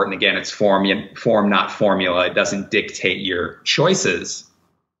so important. Again, it's form, not formula. It doesn't dictate your choices.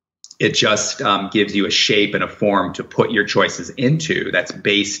 It just gives you a shape and a form to put your choices into that's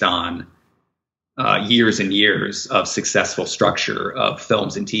based on years and years of successful structure of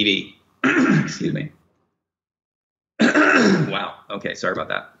films and TV. Excuse me. Wow. Okay, sorry about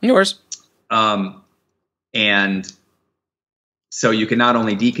that. Yours. And so you can not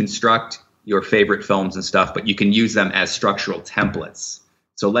only deconstruct your favorite films and stuff, but you can use them as structural templates.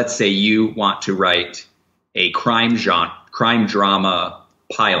 So let's say you want to write a crime drama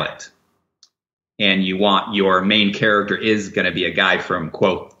pilot, and you want your main character is going to be a guy from,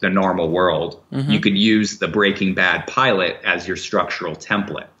 quote, the normal world. Mm-hmm. You could use the Breaking Bad pilot as your structural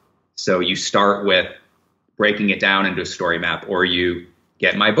template. So you start with breaking it down into a story map, or you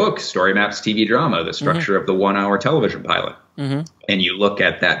get my book, Story Maps TV Drama, the structure of the 1-hour television pilot. Mm-hmm. And you look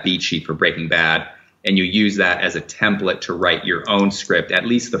at that beat sheet for Breaking Bad, and you use that as a template to write your own script, at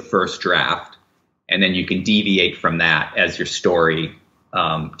least the first draft. And then you can deviate from that as your story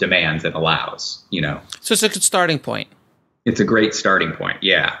demands and allows, you know. So it's a good starting point. It's a great starting point.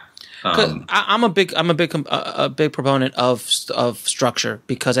 Yeah. I'm a big proponent of structure,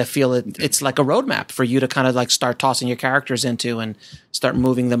 because I feel it's like a roadmap for you to kind of like start tossing your characters into and start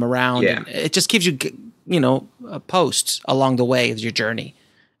moving them around. Yeah. And it just gives you, you know, posts along the way of your journey.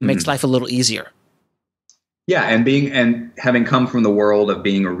 It makes life a little easier. Yeah, and having come from the world of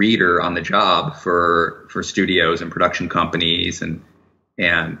being a reader on the job for studios and production companies and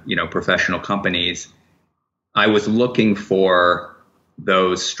you know, professional companies, I was looking for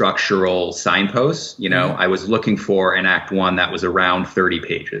those structural signposts. You know, I was looking for an Act 1 that was around 30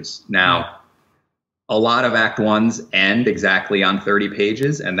 pages. Now, a lot of Act 1s end exactly on 30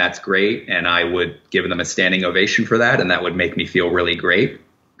 pages, and that's great. And I would give them a standing ovation for that, and that would make me feel really great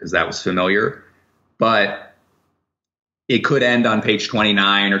because that was familiar. But it could end on page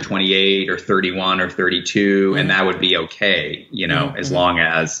 29 or 28 or 31 or 32, and that would be okay, you know, as long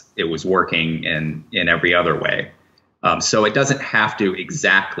as it was working in every other way. So it doesn't have to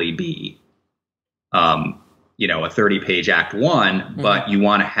exactly be, you know, a 30-page Act 1, but you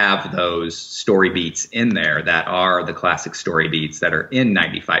want to have those story beats in there that are the classic story beats that are in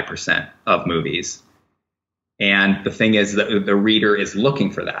 95% of movies. And the thing is that the reader is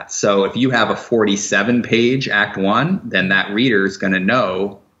looking for that. So if you have a 47-page Act 1, then that reader is going to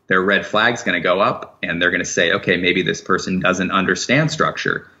know their red flag's going to go up, and they're going to say, okay, maybe this person doesn't understand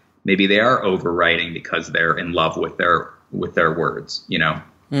structure. Maybe they are overwriting because they're in love with their words, you know?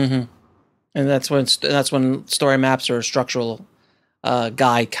 Mm-hmm. And that's when story maps or a structural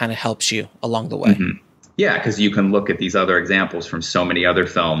guide kind of helps you along the way. Mm-hmm. Yeah, because you can look at these other examples from so many other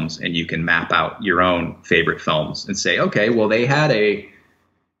films, and you can map out your own favorite films and say, okay, well, they had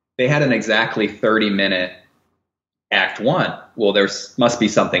an exactly 30-minute act one. Well, there must be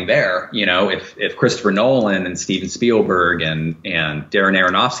something there. You know, if Christopher Nolan and Steven Spielberg and Darren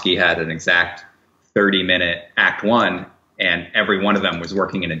Aronofsky had an exact 30-minute act one, and every one of them was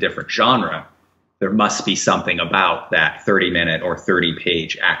working in a different genre, there must be something about that 30-minute or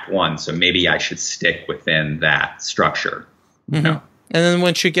 30-page act one. So maybe I should stick within that structure. Mm-hmm. You know? And then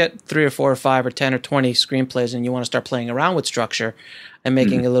once you get 3 or 4 or 5 or 10 or 20 screenplays and you want to start playing around with structure and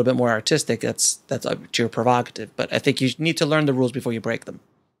making it a little bit more artistic, that's up to your prerogative. But I think you need to learn the rules before you break them.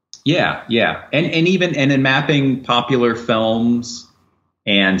 Yeah, yeah. And in mapping popular films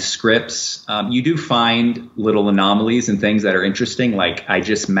and scripts, you do find little anomalies and things that are interesting. Like I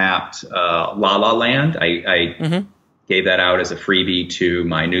just mapped La La Land. I gave that out as a freebie to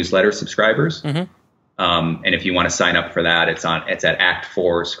my newsletter subscribers. And if you want to sign up for that, it's at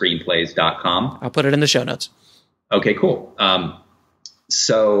act4screenplays.com. I'll put it in the show notes. Okay, cool.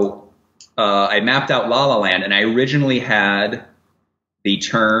 So I mapped out La La Land, and I originally had the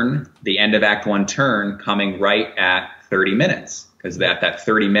end of Act 1 turn coming right at 30 minutes, because that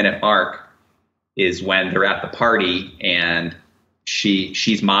 30-minute mark is when they're at the party, and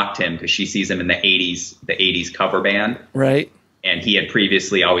she's mocked him because she sees him in the 80s cover band. Right. And he had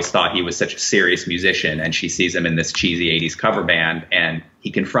previously always thought he was such a serious musician, and she sees him in this cheesy 80s cover band, and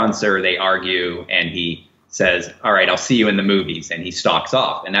he confronts her, they argue, and he says, all right, I'll see you in the movies. And he stalks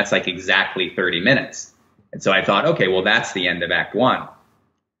off, and that's like exactly 30 minutes. And so I thought, okay, well, that's the end of Act 1.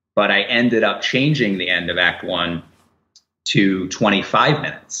 But I ended up changing the end of Act 1 to 25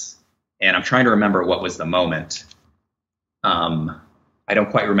 minutes. And I'm trying to remember what was the moment. I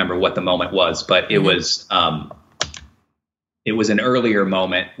don't quite remember what the moment was, but it was an earlier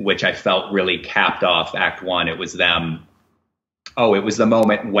moment, which I felt really capped off Act 1. It was them. Oh, it was the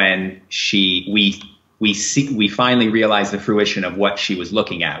moment when we finally realized the fruition of what she was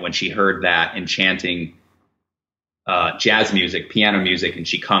looking at when she heard that enchanting jazz music, piano music, and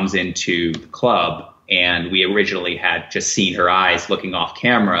she comes into the club. And we originally had just seen her eyes looking off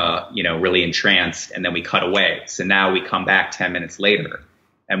camera, you know, really entranced, and then we cut away. So now we come back 10 minutes later,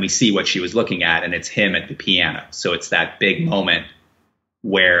 and we see what she was looking at, and it's him at the piano. So it's that big moment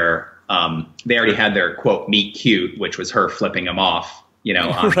where they already had their, quote, meet cute, which was her flipping him off, you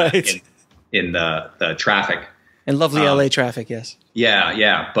know, right. in the traffic. In lovely LA traffic, yes. Yeah,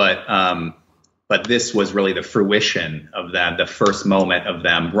 yeah. But this was really the fruition of them, the first moment of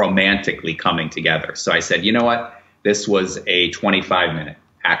them romantically coming together. So I said, you know what? This was a 25-minute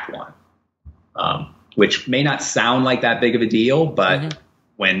Act 1, which may not sound like that big of a deal, but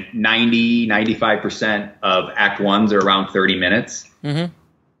when 95% of Act 1s are around 30 minutes,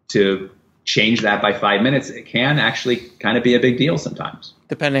 to change that by 5 minutes, it can actually kind of be a big deal sometimes.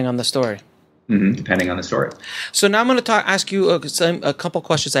 Depending on the story. Depending on the story. So now I'm going to ask you a couple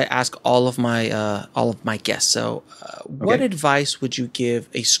questions I ask all of my guests. So what advice would you give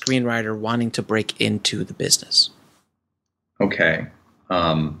a screenwriter wanting to break into the business? Okay.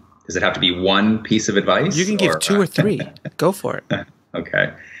 Does it have to be one piece of advice? You can give 2 or 3. Go for it.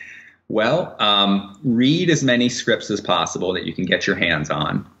 Okay. Well, read as many scripts as possible that you can get your hands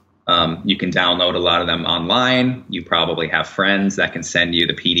on. You can download a lot of them online. You probably have friends that can send you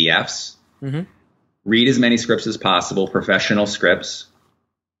the PDFs. Read as many scripts as possible, professional scripts,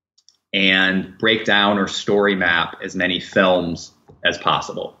 and break down or story map as many films as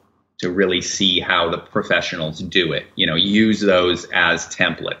possible to really see how the professionals do it. You know, use those as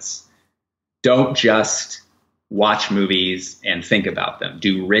templates. Don't just watch movies and think about them.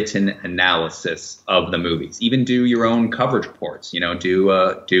 Do written analysis of the movies. Even do your own coverage reports. You know, do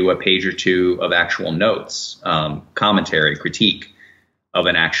a page or 2 of actual notes, commentary, critique of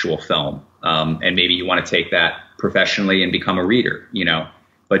an actual film. And maybe you want to take that professionally and become a reader, you know,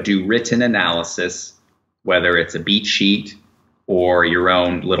 but do written analysis, whether it's a beat sheet or your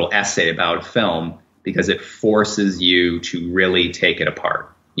own little essay about a film, because it forces you to really take it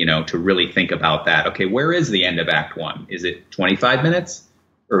apart, you know, to really think about that. Okay, where is the end of Act 1? Is it 25 minutes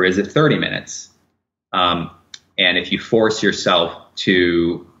or is it 30 minutes? And if you force yourself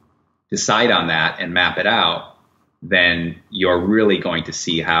to decide on that and map it out, then you're really going to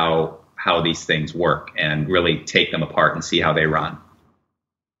see how these things work and really take them apart and see how they run.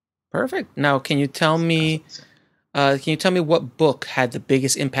 Perfect. Now, can you tell me Can you tell me what book had the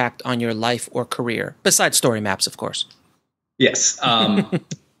biggest impact on your life or career, besides Story Maps, of course? Yes.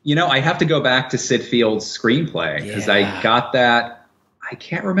 I have to go back to Sid Field's screenplay because I got that. I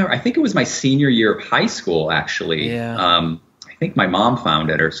can't remember. I think it was my senior year of high school, actually. Yeah. I think my mom found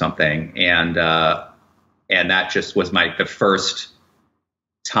it or something. And that just was the first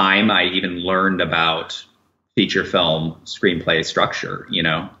time I even learned about feature film screenplay structure,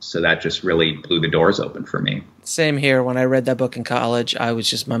 so that just really blew the doors open for me. Same here. When I read that book in college,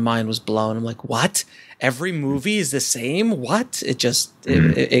 my mind was blown. I'm like, what? Every movie is the same? What?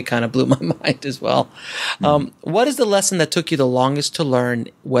 It kind of blew my mind as well. What is the lesson that took you the longest to learn,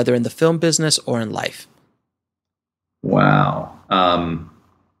 whether in the film business or in life? Wow.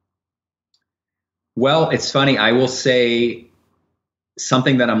 Well, it's funny. I will say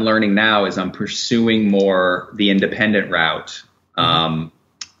something that I'm learning now is I'm pursuing more the independent route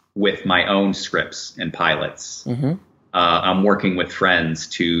with my own scripts and pilots. I'm working with friends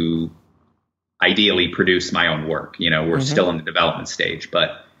to ideally produce my own work. We're still in the development stage,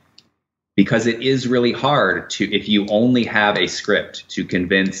 but because it is really hard if you only have a script, to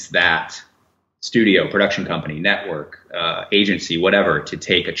convince that studio, production company, network, agency, whatever, to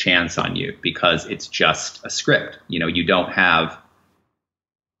take a chance on you, because it's just a script. You don't have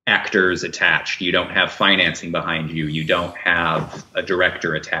actors attached. You don't have financing behind you. You don't have a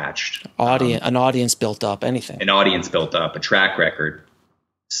director attached. An audience built up, anything. An audience built up, a track record.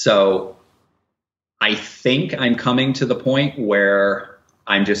 So I think I'm coming to the point where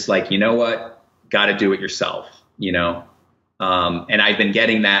I'm just like, you know what? Got to do it yourself, and I've been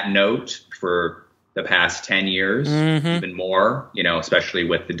getting that note for the past 10 years, even more, especially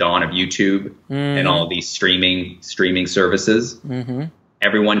with the dawn of YouTube and all of these streaming services.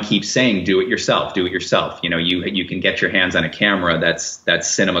 Everyone keeps saying, do it yourself, do it yourself. You can get your hands on a camera that's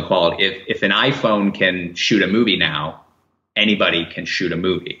cinema quality. If an iPhone can shoot a movie now, anybody can shoot a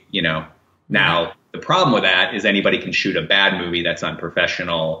movie, Now, the problem with that is anybody can shoot a bad movie that's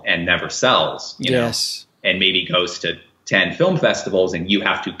unprofessional and never sells, yes, and maybe goes to 10 film festivals, and you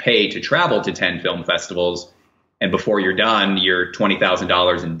have to pay to travel to 10 film festivals. And before you're done, you're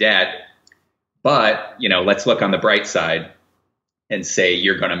 $20,000 in debt. But, let's look on the bright side and say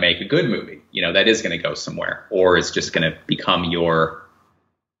you're going to make a good movie, that is going to go somewhere, or it's just going to become your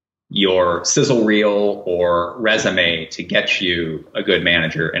sizzle reel or resume to get you a good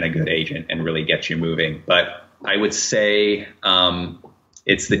manager and a good agent and really get you moving. But I would say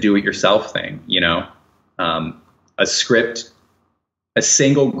it's the do-it-yourself thing, a script, a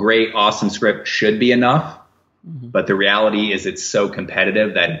single great, awesome script should be enough. But the reality is it's so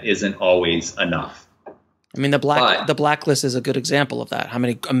competitive that it isn't always enough. I mean, the blacklist is a good example of that. How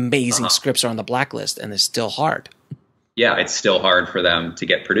many amazing scripts are on the blacklist, and it's still hard. Yeah, it's still hard for them to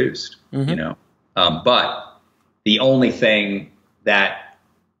get produced, but the only thing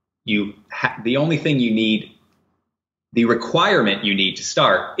you need, the requirement you need to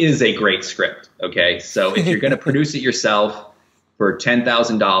start is a great script. Okay. So if you're going to produce it yourself for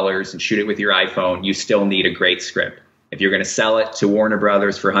 $10,000 and shoot it with your iPhone, you still need a great script. If you're going to sell it to Warner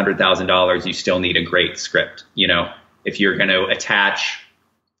Brothers for $100,000, you still need a great script. If you're going to attach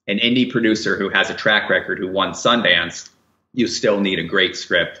an indie producer who has a track record, who won Sundance, you still need a great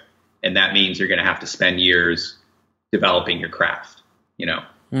script. And that means you're going to have to spend years developing your craft,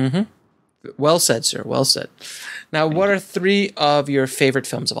 Well said, sir. Well said. Now, what are 3 of your favorite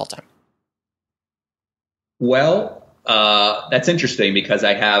films of all time? Well, that's interesting because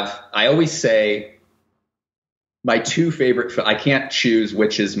I always say my 2 favorite, I can't choose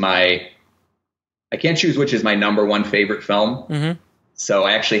which is my number 1 favorite film. So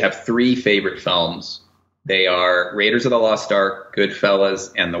I actually have 3 favorite films. They are Raiders of the Lost Ark,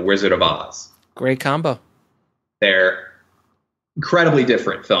 Goodfellas, and The Wizard of Oz. Great combo. They're incredibly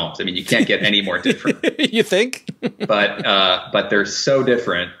different films. I mean, you can't get any more different. You think? but they're so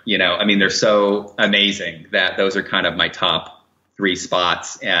different, I mean, they're so amazing that those are kind of my top 3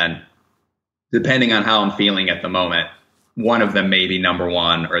 spots. And depending on how I'm feeling at the moment, one of them may be number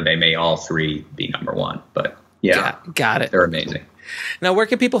 1, or they may all 3 be number 1. But yeah, got it. They're amazing. Now, where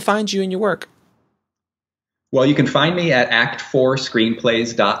can people find you and your work? Well, you can find me at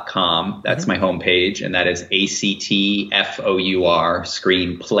act4screenplays.com. That's my homepage, and that is ACTFOUR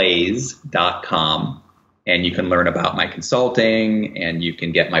screenplays.com. And you can learn about my consulting, and you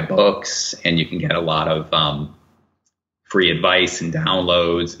can get my books, and you can get a lot of free advice and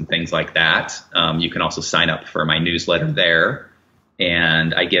downloads and things like that. You can also sign up for my newsletter there,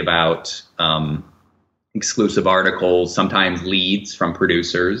 and I give out exclusive articles, sometimes leads from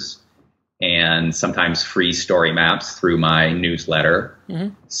producers. and sometimes free story maps through my newsletter.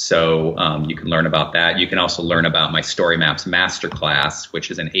 So you can learn about that. You can also learn about my Story Maps Masterclass,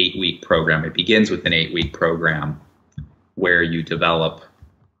 which is an 8-week program. It begins with an 8-week program where you develop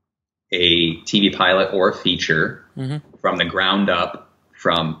a TV pilot or a feature from the ground up,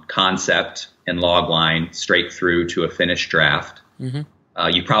 from concept and logline straight through to a finished draft.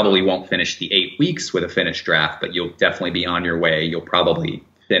 You probably won't finish the 8 weeks with a finished draft, but you'll definitely be on your way. You'll probably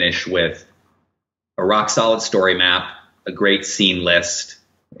finish with a rock solid story map, a great scene list,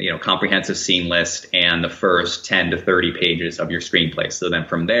 comprehensive scene list, and the first 10 to 30 pages of your screenplay. So then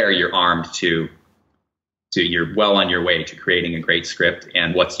from there, you're armed to you're well on your way to creating a great script.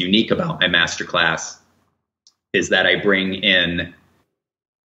 And what's unique about my masterclass is that I bring in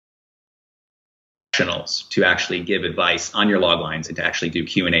professionals to actually give advice on your log lines and to actually do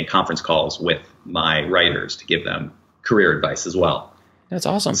Q&A conference calls with my writers to give them career advice as well. That's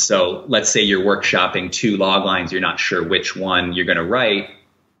awesome. So let's say you're workshopping 2 log lines. You're not sure which one you're going to write.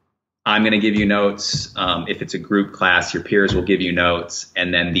 I'm going to give you notes. If it's a group class, your peers will give you notes.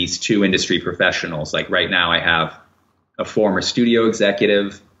 And then these 2 industry professionals, like right now I have a former studio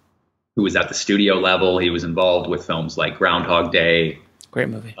executive who was at the studio level. He was involved with films like Groundhog Day. Great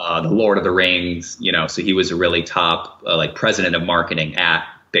movie. The Lord of the Rings, so he was a really top president of marketing at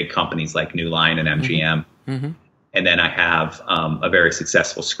big companies like New Line and MGM. And then I have a very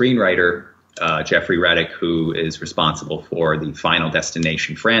successful screenwriter, Jeffrey Reddick, who is responsible for the Final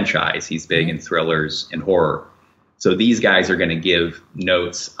Destination franchise. He's big in thrillers and horror. So these guys are going to give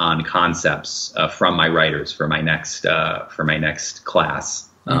notes on concepts from my writers for my next class.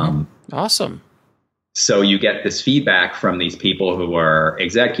 Awesome. So you get this feedback from these people who are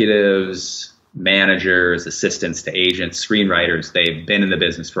executives, managers, assistants to agents, screenwriters. They've been in the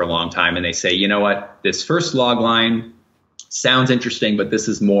business for a long time, and they say, you know what, this first log line sounds interesting, but this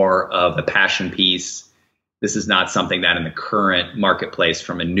is more of a passion piece. This is not something that in the current marketplace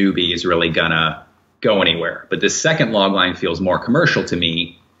from a newbie is really gonna go anywhere. But this second log line feels more commercial to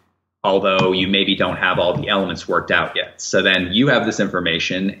me, although you maybe don't have all the elements worked out yet. So then you have this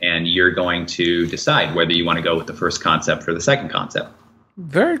information and you're going to decide whether you want to go with the first concept or the second concept.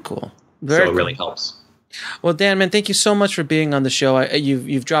 Very cool. So it really helps. Well, Dan, man, thank you so much for being on the show.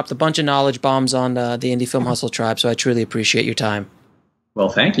 You've dropped a bunch of knowledge bombs on the Indie Film Hustle tribe, so I truly appreciate your time. Well,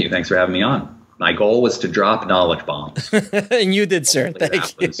 thank you. Thanks for having me on. My goal was to drop knowledge bombs. And you did, sir.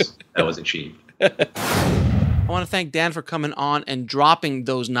 Thank you. That was achieved. I want to thank Dan for coming on and dropping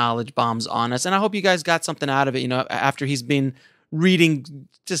those knowledge bombs on us. And I hope you guys got something out of it, after he's been reading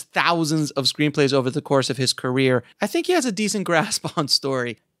just thousands of screenplays over the course of his career. I think he has a decent grasp on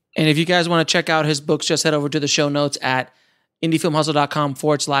story. And if you guys want to check out his books, just head over to the show notes at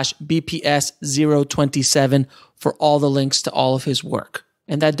indiefilmhustle.com/BPS027 for all the links to all of his work.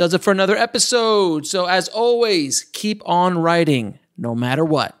 And that does it for another episode. So as always, keep on writing no matter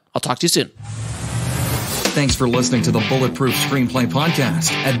what. I'll talk to you soon. Thanks for listening to the Bulletproof Screenplay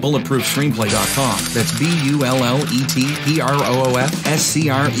podcast at bulletproofscreenplay.com. That's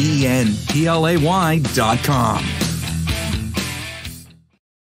BULLETPROOFSCRENPLAY.com.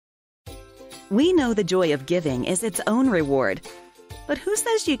 We know the joy of giving is its own reward. But who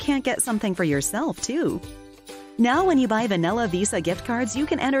says you can't get something for yourself, too? Now when you buy Vanilla Visa gift cards, you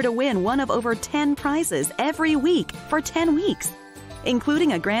can enter to win one of over 10 prizes every week for 10 weeks,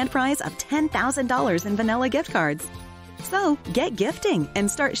 including a grand prize of $10,000 in vanilla gift cards. So get gifting and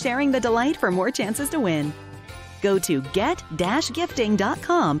start sharing the delight for more chances to win. Go to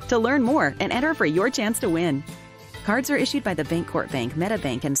get-gifting.com to learn more and enter for your chance to win. Cards are issued by the Bancorp Bank,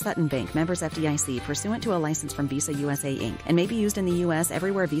 MetaBank, and Sutton Bank, members FDIC, pursuant to a license from Visa USA Inc., and may be used in the U.S.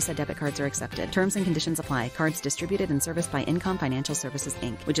 everywhere Visa debit cards are accepted. Terms and conditions apply. Cards distributed and serviced by Income Financial Services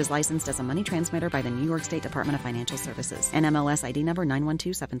Inc., which is licensed as a money transmitter by the New York State Department of Financial Services. NMLS ID number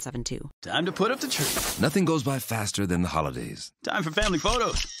 912772. Time to put up the tree. Nothing goes by faster than the holidays. Time for family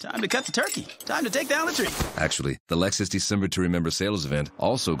photos. Time to cut the turkey. Time to take down the tree. Actually, the Lexus December to Remember sales event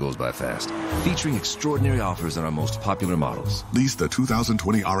also goes by fast, featuring extraordinary offers on our most popular models. Lease the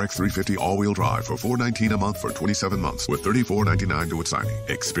 2020 RX 350 all-wheel drive for $419 a month for 27 months with $34.99 to its signing.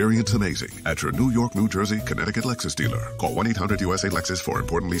 Experience amazing at your New York, New Jersey, Connecticut Lexus dealer. Call 1-800-USA-LEXUS for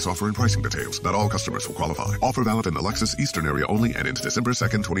important lease offer and pricing details. Not all customers will qualify. Offer valid in the Lexus Eastern area only and into December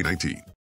 2nd, 2019.